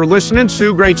watching and for listening.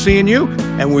 Sue, great seeing you.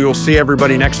 And we will see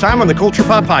everybody next time on the Culture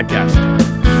Pop Podcast.